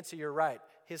story, Nancy, you're right.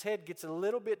 His head gets a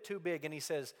little bit too big, and he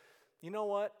says, you know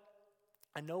what?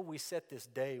 I know we set this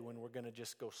day when we're going to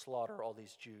just go slaughter all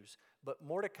these Jews, but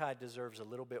Mordecai deserves a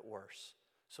little bit worse.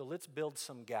 So let's build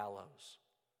some gallows.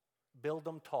 Build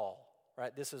them tall,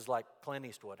 right? This is like Clint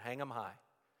Eastwood. Hang them high,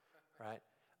 right?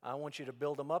 I want you to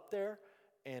build them up there.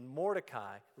 And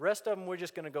Mordecai, the rest of them, we're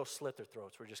just going to go slit their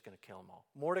throats. We're just going to kill them all.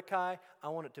 Mordecai, I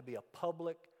want it to be a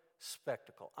public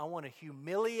spectacle. I want to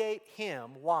humiliate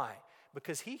him. Why?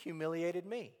 Because he humiliated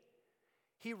me.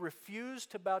 He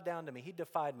refused to bow down to me. He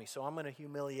defied me. So I'm going to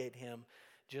humiliate him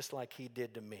just like he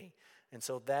did to me. And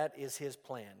so that is his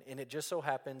plan. And it just so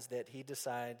happens that he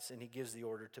decides and he gives the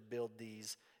order to build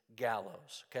these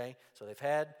gallows, okay? So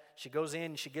she goes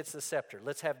in, she gets the scepter.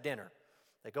 Let's have dinner.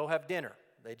 They go have dinner.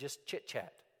 They just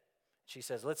chit-chat. She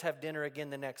says, let's have dinner again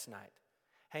the next night.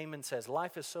 Haman says,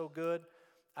 life is so good,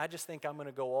 I just think I'm going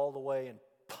to go all the way and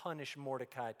punish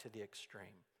Mordecai to the extreme.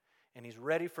 And he's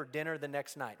ready for dinner the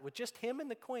next night with just him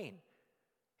and the queen.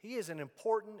 He is an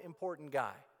important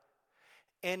guy.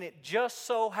 And it just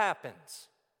so happens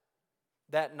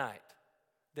that night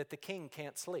that the king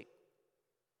can't sleep.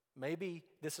 Maybe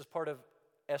this is part of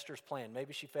Esther's plan.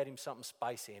 Maybe she fed him something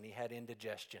spicy and he had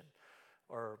indigestion.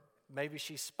 Or maybe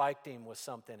she spiked him with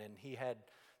something and he had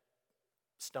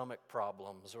stomach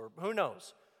problems, or who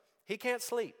knows. He can't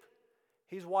sleep.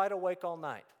 He's wide awake all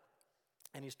night.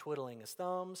 And he's twiddling his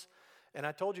thumbs. And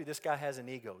I told you this guy has an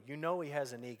ego. You know he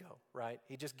has an ego, right?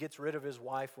 He just gets rid of his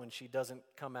wife when she doesn't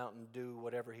come out and do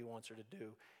whatever he wants her to do.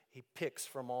 He picks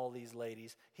from all these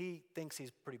ladies. He thinks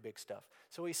he's pretty big stuff.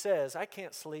 So he says, I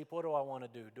can't sleep. What do I want to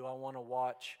do? Do I want to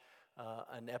watch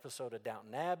an episode of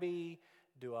Downton Abbey?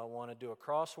 Do I want to do a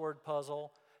crossword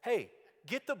puzzle? Hey,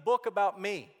 get the book about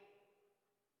me.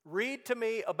 Read to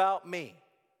me about me.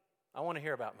 I want to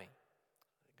hear about me.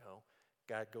 There you go.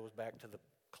 Guy goes back to the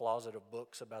closet of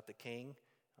books about the king.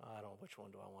 I don't know, which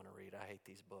one do I want to read? I hate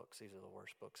these books. These are the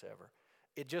worst books ever.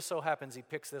 It just so happens he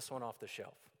picks this one off the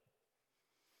shelf.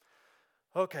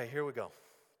 Okay, here we go.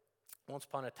 Once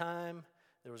upon a time,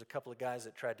 there was a couple of guys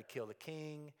that tried to kill the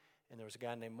king, and there was a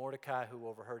guy named Mordecai who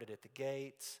overheard it at the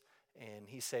gates, and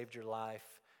he saved your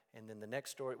life. And then the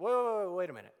next story, wait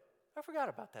a minute. I forgot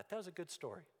about that. That was a good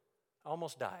story. I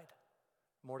almost died.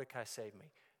 Mordecai saved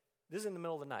me. This is in the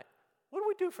middle of the night. What do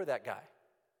we do for that guy?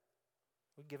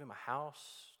 We give him a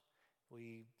house.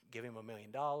 We give him $1 million.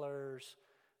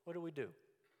 What do? We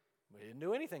didn't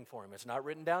do anything for him. It's not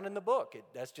written down in the book.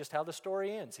 That's just how the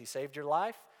story ends. He saved your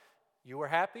life. You were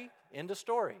happy. End of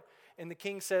story. And the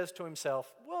king says to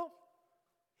himself, well,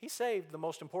 he saved the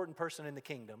most important person in the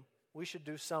kingdom. We should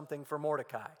do something for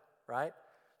Mordecai, right?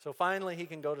 So finally he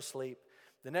can go to sleep.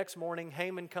 The next morning,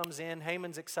 Haman comes in.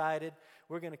 Haman's excited.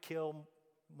 We're going to kill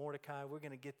Mordecai. We're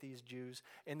going to get these Jews.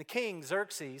 And the king,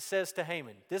 Xerxes, says to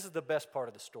Haman, this is the best part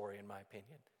of the story in my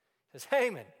opinion. He says,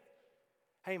 Haman,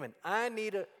 I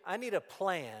need a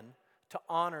plan to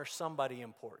honor somebody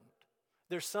important.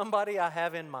 There's somebody I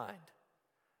have in mind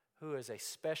who is a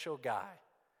special guy,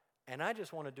 and I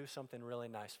just want to do something really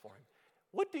nice for him.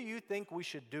 What do you think we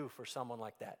should do for someone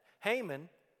like that? Haman,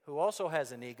 who also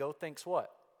has an ego, thinks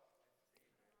what?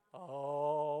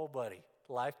 Oh, buddy,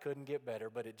 life couldn't get better,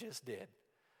 but it just did.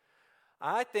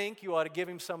 I think you ought to give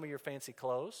him some of your fancy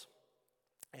clothes,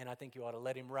 and I think you ought to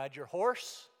let him ride your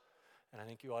horse, and I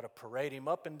think you ought to parade him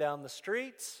up and down the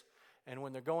streets, and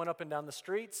when they're going up and down the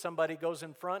streets, somebody goes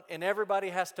in front, and everybody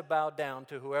has to bow down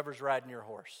to whoever's riding your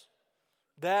horse.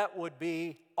 That would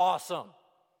be awesome.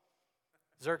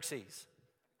 Xerxes,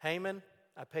 Haman,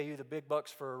 I pay you the big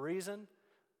bucks for a reason.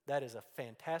 That is a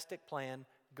fantastic plan.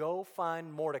 Go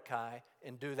find Mordecai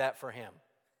and do that for him.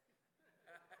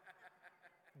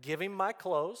 Give him my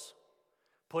clothes,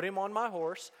 put him on my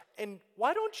horse, and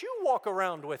why don't you walk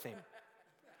around with him?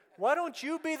 Why don't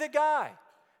you be the guy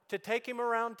to take him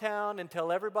around town and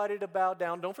tell everybody to bow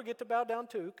down? Don't forget to bow down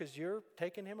too, because you're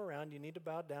taking him around. You need to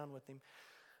bow down with him.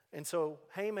 And so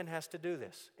Haman has to do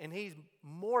this, and he's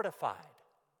mortified.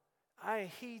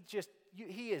 He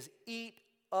is eat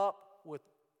up with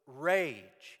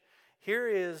rage. Here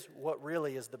is what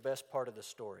really is the best part of the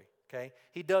story, okay?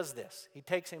 He does this. He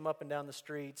takes him up and down the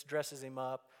streets, dresses him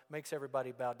up, makes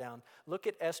everybody bow down. Look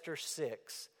at Esther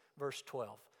 6, verse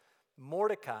 12.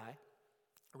 Mordecai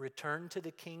returned to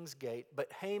the king's gate,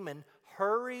 but Haman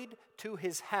hurried to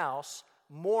his house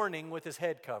mourning with his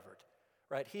head covered,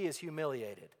 right? He is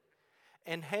humiliated.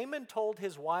 And Haman told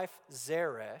his wife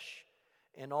Zeresh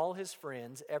and all his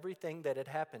friends everything that had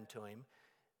happened to him.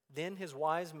 Then his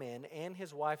wise men and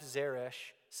his wife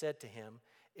Zeresh said to him,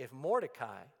 if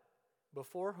Mordecai,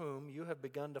 before whom you have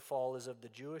begun to fall, is of the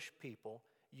Jewish people,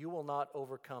 you will not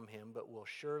overcome him, but will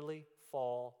surely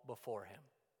fall before him.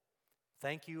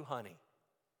 Thank you, honey.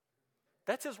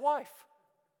 That's his wife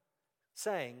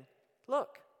saying,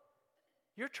 look,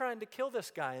 you're trying to kill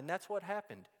this guy, and that's what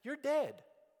happened. You're dead.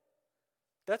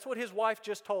 That's what his wife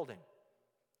just told him.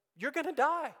 You're going to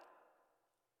die.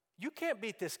 You can't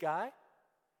beat this guy.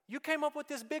 You came up with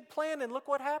this big plan, and look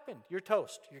what happened. You're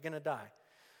toast. You're going to die.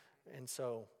 And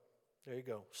so, there you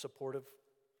go. Supportive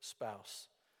spouse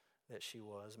that she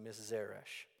was, Miss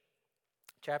Zeresh.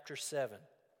 Chapter 7.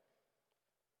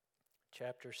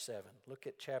 Chapter 7. Look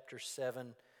at chapter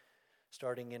 7,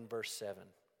 starting in verse 7.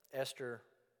 Esther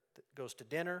goes to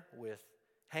dinner with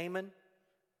Haman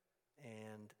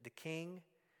and the king,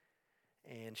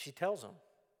 and she tells him,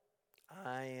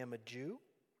 I am a Jew,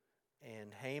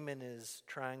 and Haman is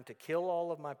trying to kill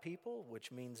all of my people,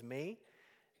 which means me.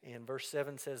 And verse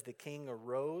 7 says, the king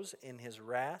arose in his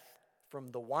wrath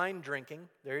from the wine drinking.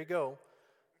 There you go,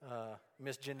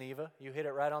 Miss Geneva. You hit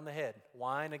it right on the head.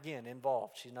 Wine, again,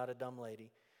 involved. She's not a dumb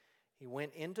lady. He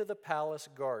went into the palace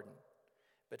garden.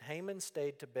 But Haman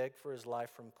stayed to beg for his life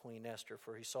from Queen Esther,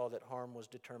 for he saw that harm was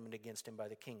determined against him by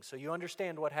the king. So you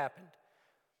understand what happened.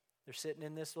 They're sitting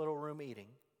in this little room eating.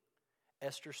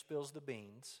 Esther spills the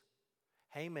beans.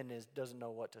 Haman doesn't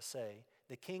know what to say.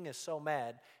 The king is so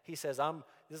mad, he says,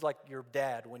 this is like your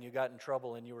dad when you got in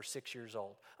trouble and you were 6 years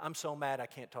old. I'm so mad I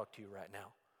can't talk to you right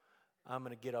now. I'm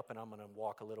going to get up and I'm going to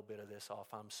walk a little bit of this off.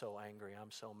 I'm so angry.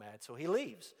 I'm so mad. So he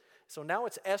leaves. So now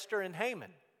it's Esther and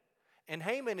Haman. And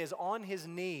Haman is on his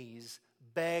knees,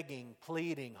 begging,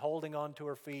 pleading, holding on to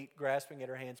her feet, grasping at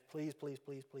her hands. Please, please,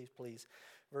 please, please, please.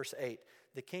 Verse 8,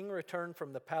 the king returned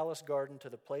from the palace garden to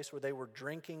the place where they were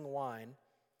drinking wine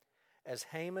as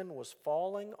Haman was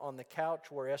falling on the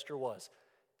couch where Esther was.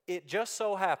 It just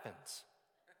so happens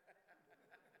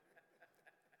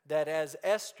that as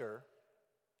Esther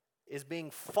is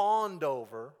being fawned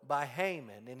over by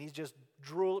Haman, and he's just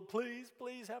drooling, please,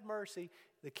 please have mercy,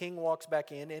 the king walks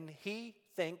back in, and he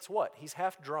thinks what? He's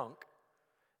half drunk,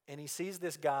 and he sees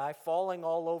this guy falling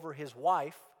all over his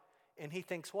wife, and he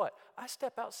thinks what? I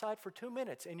step outside for 2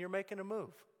 minutes, and you're making a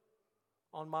move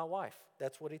on my wife.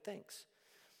 That's what he thinks.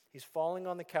 He's falling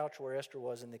on the couch where Esther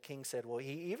was, and the king said, will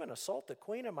he even assault the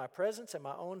queen in my presence in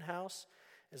my own house?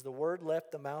 As the word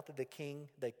left the mouth of the king,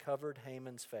 they covered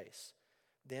Haman's face.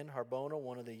 Then Harbona,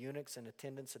 one of the eunuchs and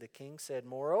attendants of the king, said,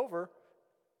 moreover,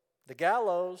 the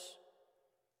gallows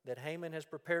that Haman has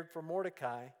prepared for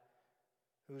Mordecai,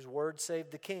 whose word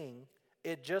saved the king,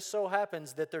 it just so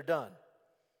happens that they're done.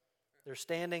 They're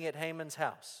standing at Haman's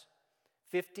house,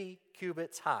 50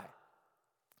 cubits high.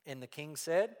 And the king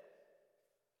said,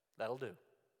 that'll do.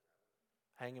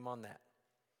 Hang him on that.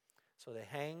 So they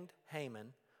hanged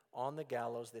Haman on the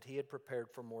gallows that he had prepared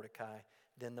for Mordecai.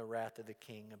 Then the wrath of the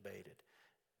king abated.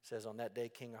 It says, on that day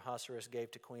King Ahasuerus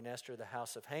gave to Queen Esther the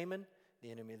house of Haman,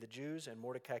 the enemy of the Jews, and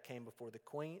Mordecai came before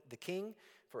the king,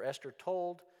 for Esther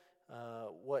told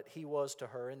what he was to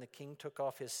her, and the king took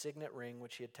off his signet ring,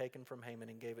 which he had taken from Haman,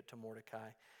 and gave it to Mordecai,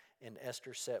 and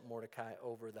Esther set Mordecai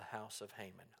over the house of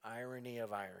Haman. Irony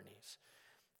of ironies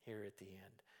here at the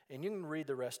end. And you can read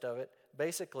the rest of it.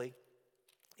 Basically,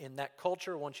 in that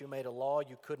culture, once you made a law,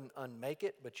 you couldn't unmake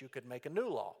it, but you could make a new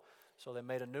law. So they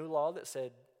made a new law that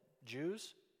said,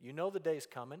 Jews, you know the day's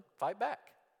coming, fight back.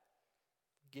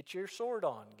 Get your sword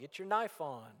on, get your knife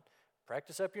on,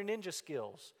 practice up your ninja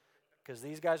skills, because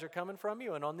these guys are coming from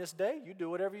you, and on this day, you do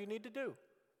whatever you need to do.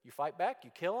 You fight back,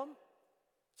 you kill them,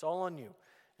 it's all on you.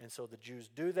 And so the Jews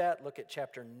do that. Look at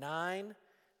chapter 9,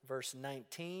 verse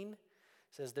 19. It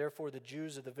says, therefore the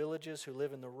Jews of the villages who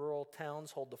live in the rural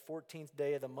towns hold the 14th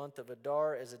day of the month of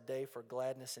Adar as a day for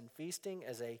gladness and feasting,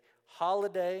 as a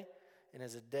holiday, and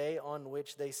as a day on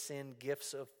which they send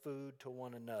gifts of food to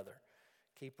one another.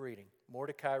 Keep reading.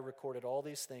 Mordecai recorded all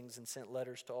these things and sent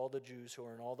letters to all the Jews who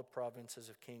are in all the provinces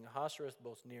of King Ahasuerus,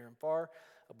 both near and far,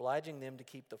 obliging them to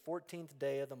keep the 14th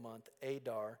day of the month,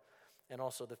 Adar, and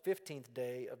also the 15th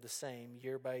day of the same,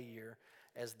 year by year,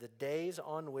 as the days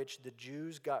on which the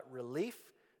Jews got relief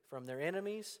from their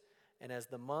enemies, and as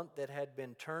the month that had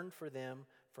been turned for them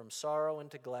from sorrow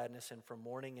into gladness and from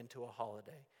mourning into a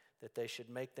holiday, that they should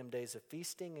make them days of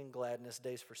feasting and gladness,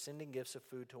 days for sending gifts of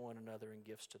food to one another and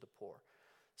gifts to the poor.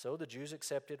 So the Jews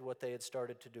accepted what they had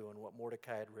started to do and what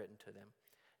Mordecai had written to them.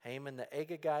 Haman the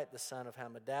Agagite, the son of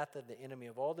Hammedatha, the enemy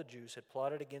of all the Jews, had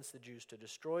plotted against the Jews to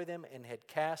destroy them and had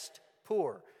cast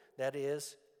pur, that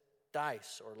is,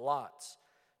 dice or lots,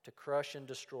 to crush and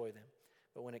destroy them.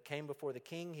 But when it came before the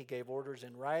king, he gave orders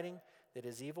in writing that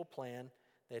his evil plan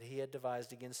that he had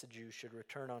devised against the Jews should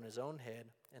return on his own head,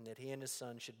 and that he and his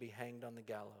son should be hanged on the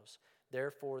gallows.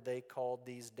 Therefore they called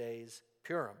these days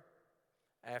Purim,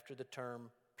 after the term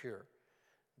pure.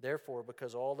 Therefore,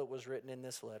 because all that was written in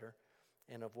this letter,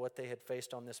 and of what they had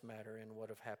faced on this matter and what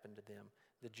have happened to them,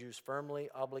 the Jews firmly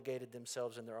obligated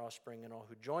themselves and their offspring and all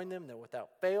who joined them, that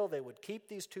without fail they would keep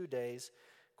these 2 days,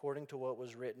 according to what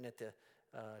was written at the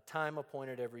time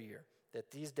appointed every year,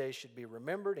 that these days should be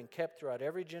remembered and kept throughout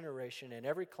every generation and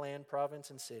every clan,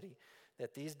 province, and city,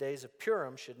 that these days of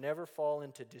Purim should never fall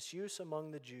into disuse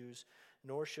among the Jews,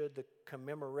 nor should the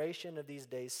commemoration of these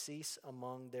days cease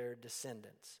among their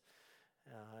descendants.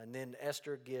 And then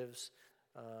Esther gives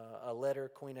a letter,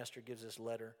 Queen Esther gives this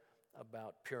letter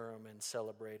about Purim and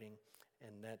celebrating,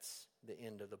 and that's the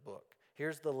end of the book.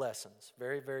 Here's the lessons,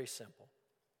 very, very simple.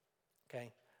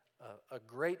 Okay? a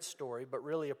great story, but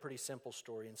really a pretty simple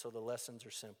story, and so the lessons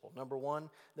are simple. Number one,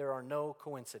 there are no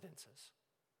coincidences.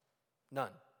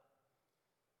 None.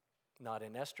 Not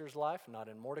in Esther's life, not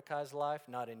in Mordecai's life,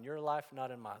 not in your life, not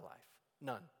in my life.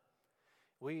 None.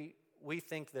 We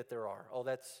think that there are. Oh,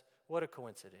 what a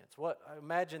coincidence.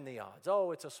 Imagine the odds.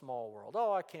 Oh, it's a small world.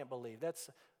 Oh, I can't believe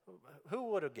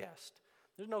who would have guessed?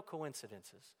 There's no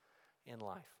coincidences in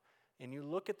life. And you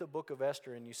look at the book of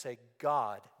Esther and you say,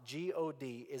 God,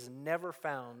 G-O-D, is never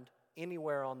found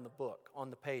anywhere on the book,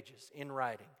 on the pages, in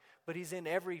writing. But he's in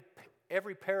every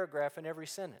paragraph and every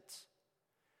sentence.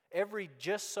 Every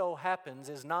just so happens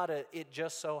is not it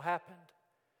just so happened.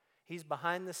 He's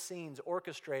behind the scenes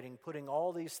orchestrating, putting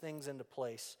all these things into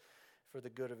place for the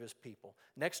good of his people.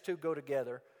 Next two go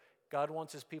together. God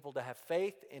wants his people to have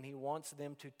faith, and he wants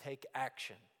them to take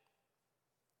action.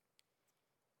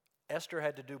 Esther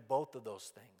had to do both of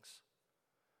those things,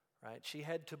 right? She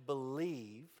had to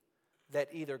believe that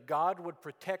either God would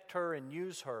protect her and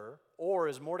use her, or,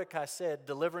 as Mordecai said,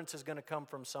 deliverance is going to come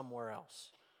from somewhere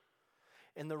else.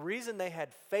 And the reason they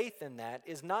had faith in that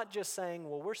is not just saying,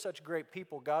 well, we're such great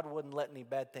people, God wouldn't let any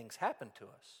bad things happen to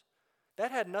us.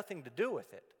 That had nothing to do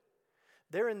with it.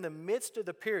 They're in the midst of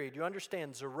the period. You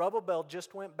understand, Zerubbabel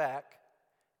just went back.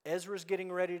 Ezra's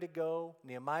getting ready to go.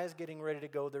 Nehemiah's getting ready to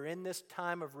go. They're in this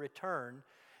time of return,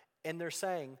 and they're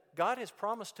saying, God has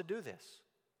promised to do this.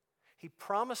 He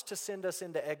promised to send us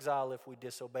into exile if we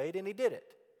disobeyed, and he did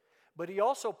it. But he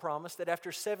also promised that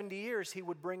after 70 years, he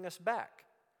would bring us back.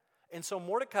 And so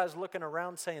Mordecai's looking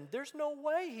around saying, there's no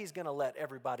way he's going to let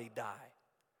everybody die.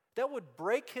 That would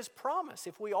break his promise.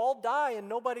 If we all die and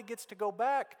nobody gets to go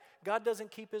back, God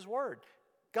doesn't keep his word.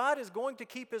 God is going to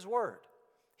keep his word.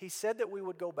 He said that we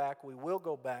would go back. We will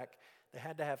go back. They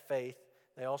had to have faith.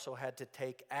 They also had to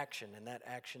take action, and that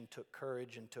action took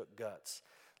courage and took guts.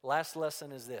 Last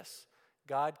lesson is this: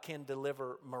 God can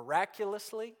deliver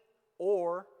miraculously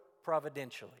or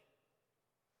providentially.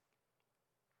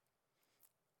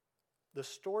 The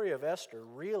story of Esther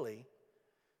really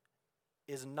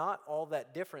is not all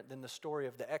that different than the story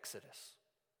of the Exodus.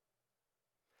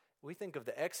 We think of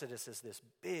the Exodus as this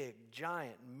big,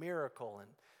 giant miracle, and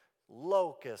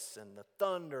locusts and the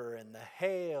thunder and the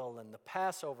hail and the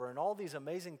Passover and all these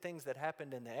amazing things that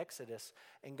happened in the Exodus,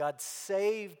 and God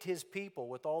saved his people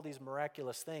with all these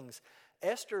miraculous things.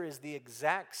 Esther is the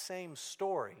exact same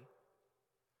story,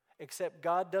 except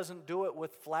God doesn't do it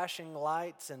with flashing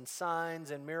lights and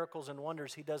signs and miracles and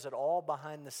wonders. He does it all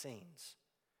behind the scenes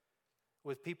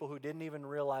with people who didn't even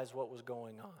realize what was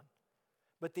going on.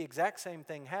 But the exact same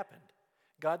thing happened.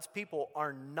 God's people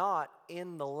are not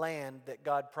in the land that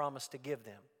God promised to give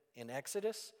them in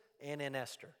Exodus and in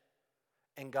Esther.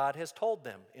 And God has told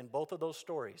them in both of those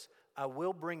stories, I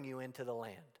will bring you into the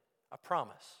land. I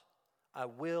promise. I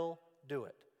will do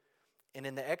it. And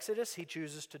in the Exodus, he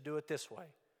chooses to do it this way,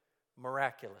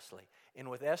 miraculously. And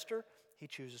with Esther, he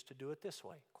chooses to do it this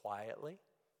way, quietly,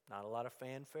 not a lot of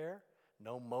fanfare,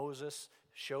 no Moses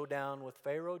showdown with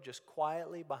Pharaoh, just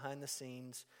quietly behind the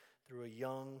scenes through a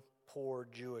young, poor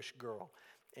Jewish girl.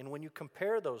 And when you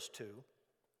compare those two,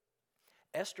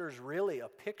 Esther's really a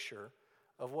picture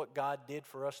of what God did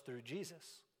for us through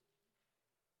Jesus.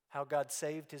 How God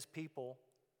saved his people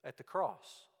at the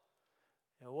cross.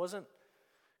 It wasn't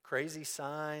crazy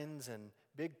signs and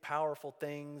big powerful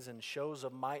things and shows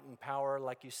of might and power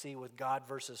like you see with God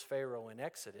versus Pharaoh in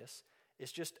Exodus.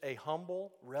 It's just a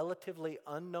humble, relatively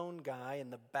unknown guy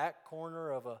in the back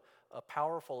corner of a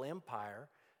powerful empire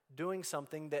doing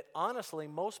something that honestly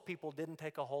most people didn't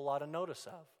take a whole lot of notice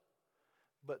of.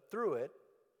 But through it,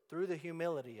 through the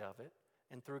humility of it,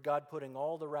 and through God putting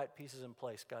all the right pieces in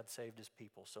place, God saved his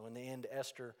people. So in the end,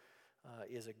 Esther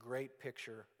is a great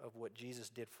picture of what Jesus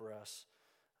did for us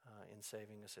in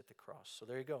saving us at the cross. So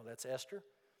there you go. That's Esther.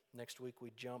 Next week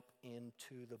we jump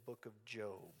into the book of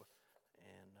Job.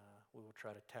 And we will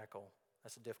try to tackle,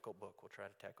 that's a difficult book, we'll try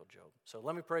to tackle Job. So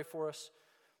let me pray for us,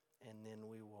 and then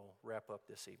we will wrap up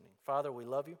this evening. Father, we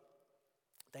love you.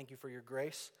 Thank you for your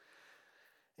grace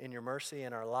and your mercy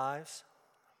in our lives.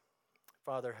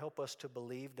 Father, help us to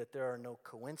believe that there are no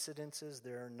coincidences,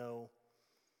 there's no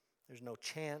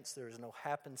chance, there is no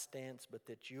happenstance, but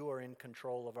that you are in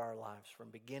control of our lives from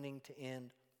beginning to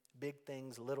end, big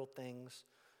things, little things.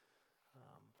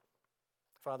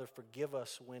 Father, forgive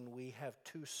us when we have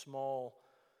too small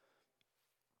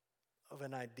of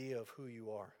an idea of who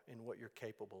you are and what you're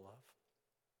capable of.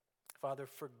 Father,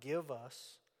 forgive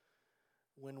us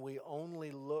when we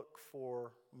only look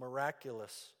for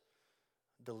miraculous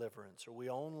deliverance, or we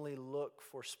only look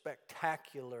for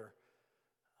spectacular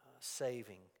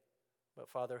saving, But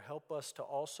Father, help us to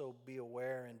also be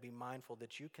aware and be mindful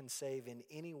that you can save in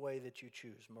any way that you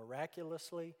choose,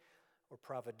 miraculously or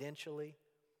providentially,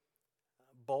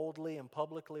 boldly and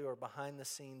publicly, or behind the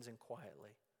scenes and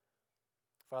quietly.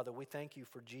 Father, we thank you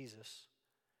for Jesus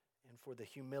and for the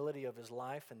humility of his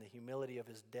life and the humility of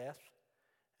his death,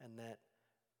 and that,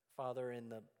 Father, in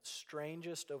the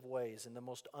strangest of ways, in the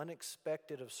most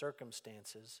unexpected of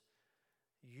circumstances,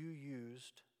 you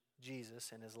used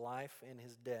Jesus and his life and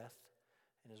his death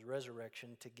and his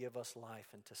resurrection to give us life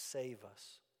and to save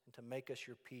us and to make us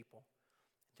your people,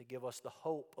 and to give us the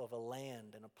hope of a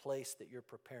land and a place that you're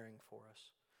preparing for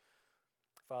us.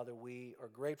 Father, we are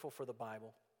grateful for the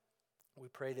Bible. We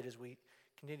pray that as we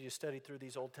continue to study through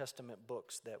these Old Testament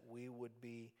books, that we would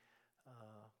be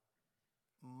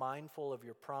mindful of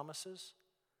your promises,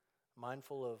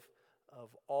 mindful of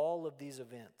all of these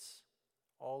events,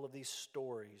 all of these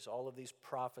stories, all of these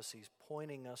prophecies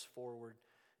pointing us forward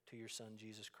to your Son,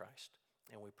 Jesus Christ.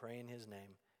 And we pray in his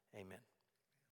name, amen.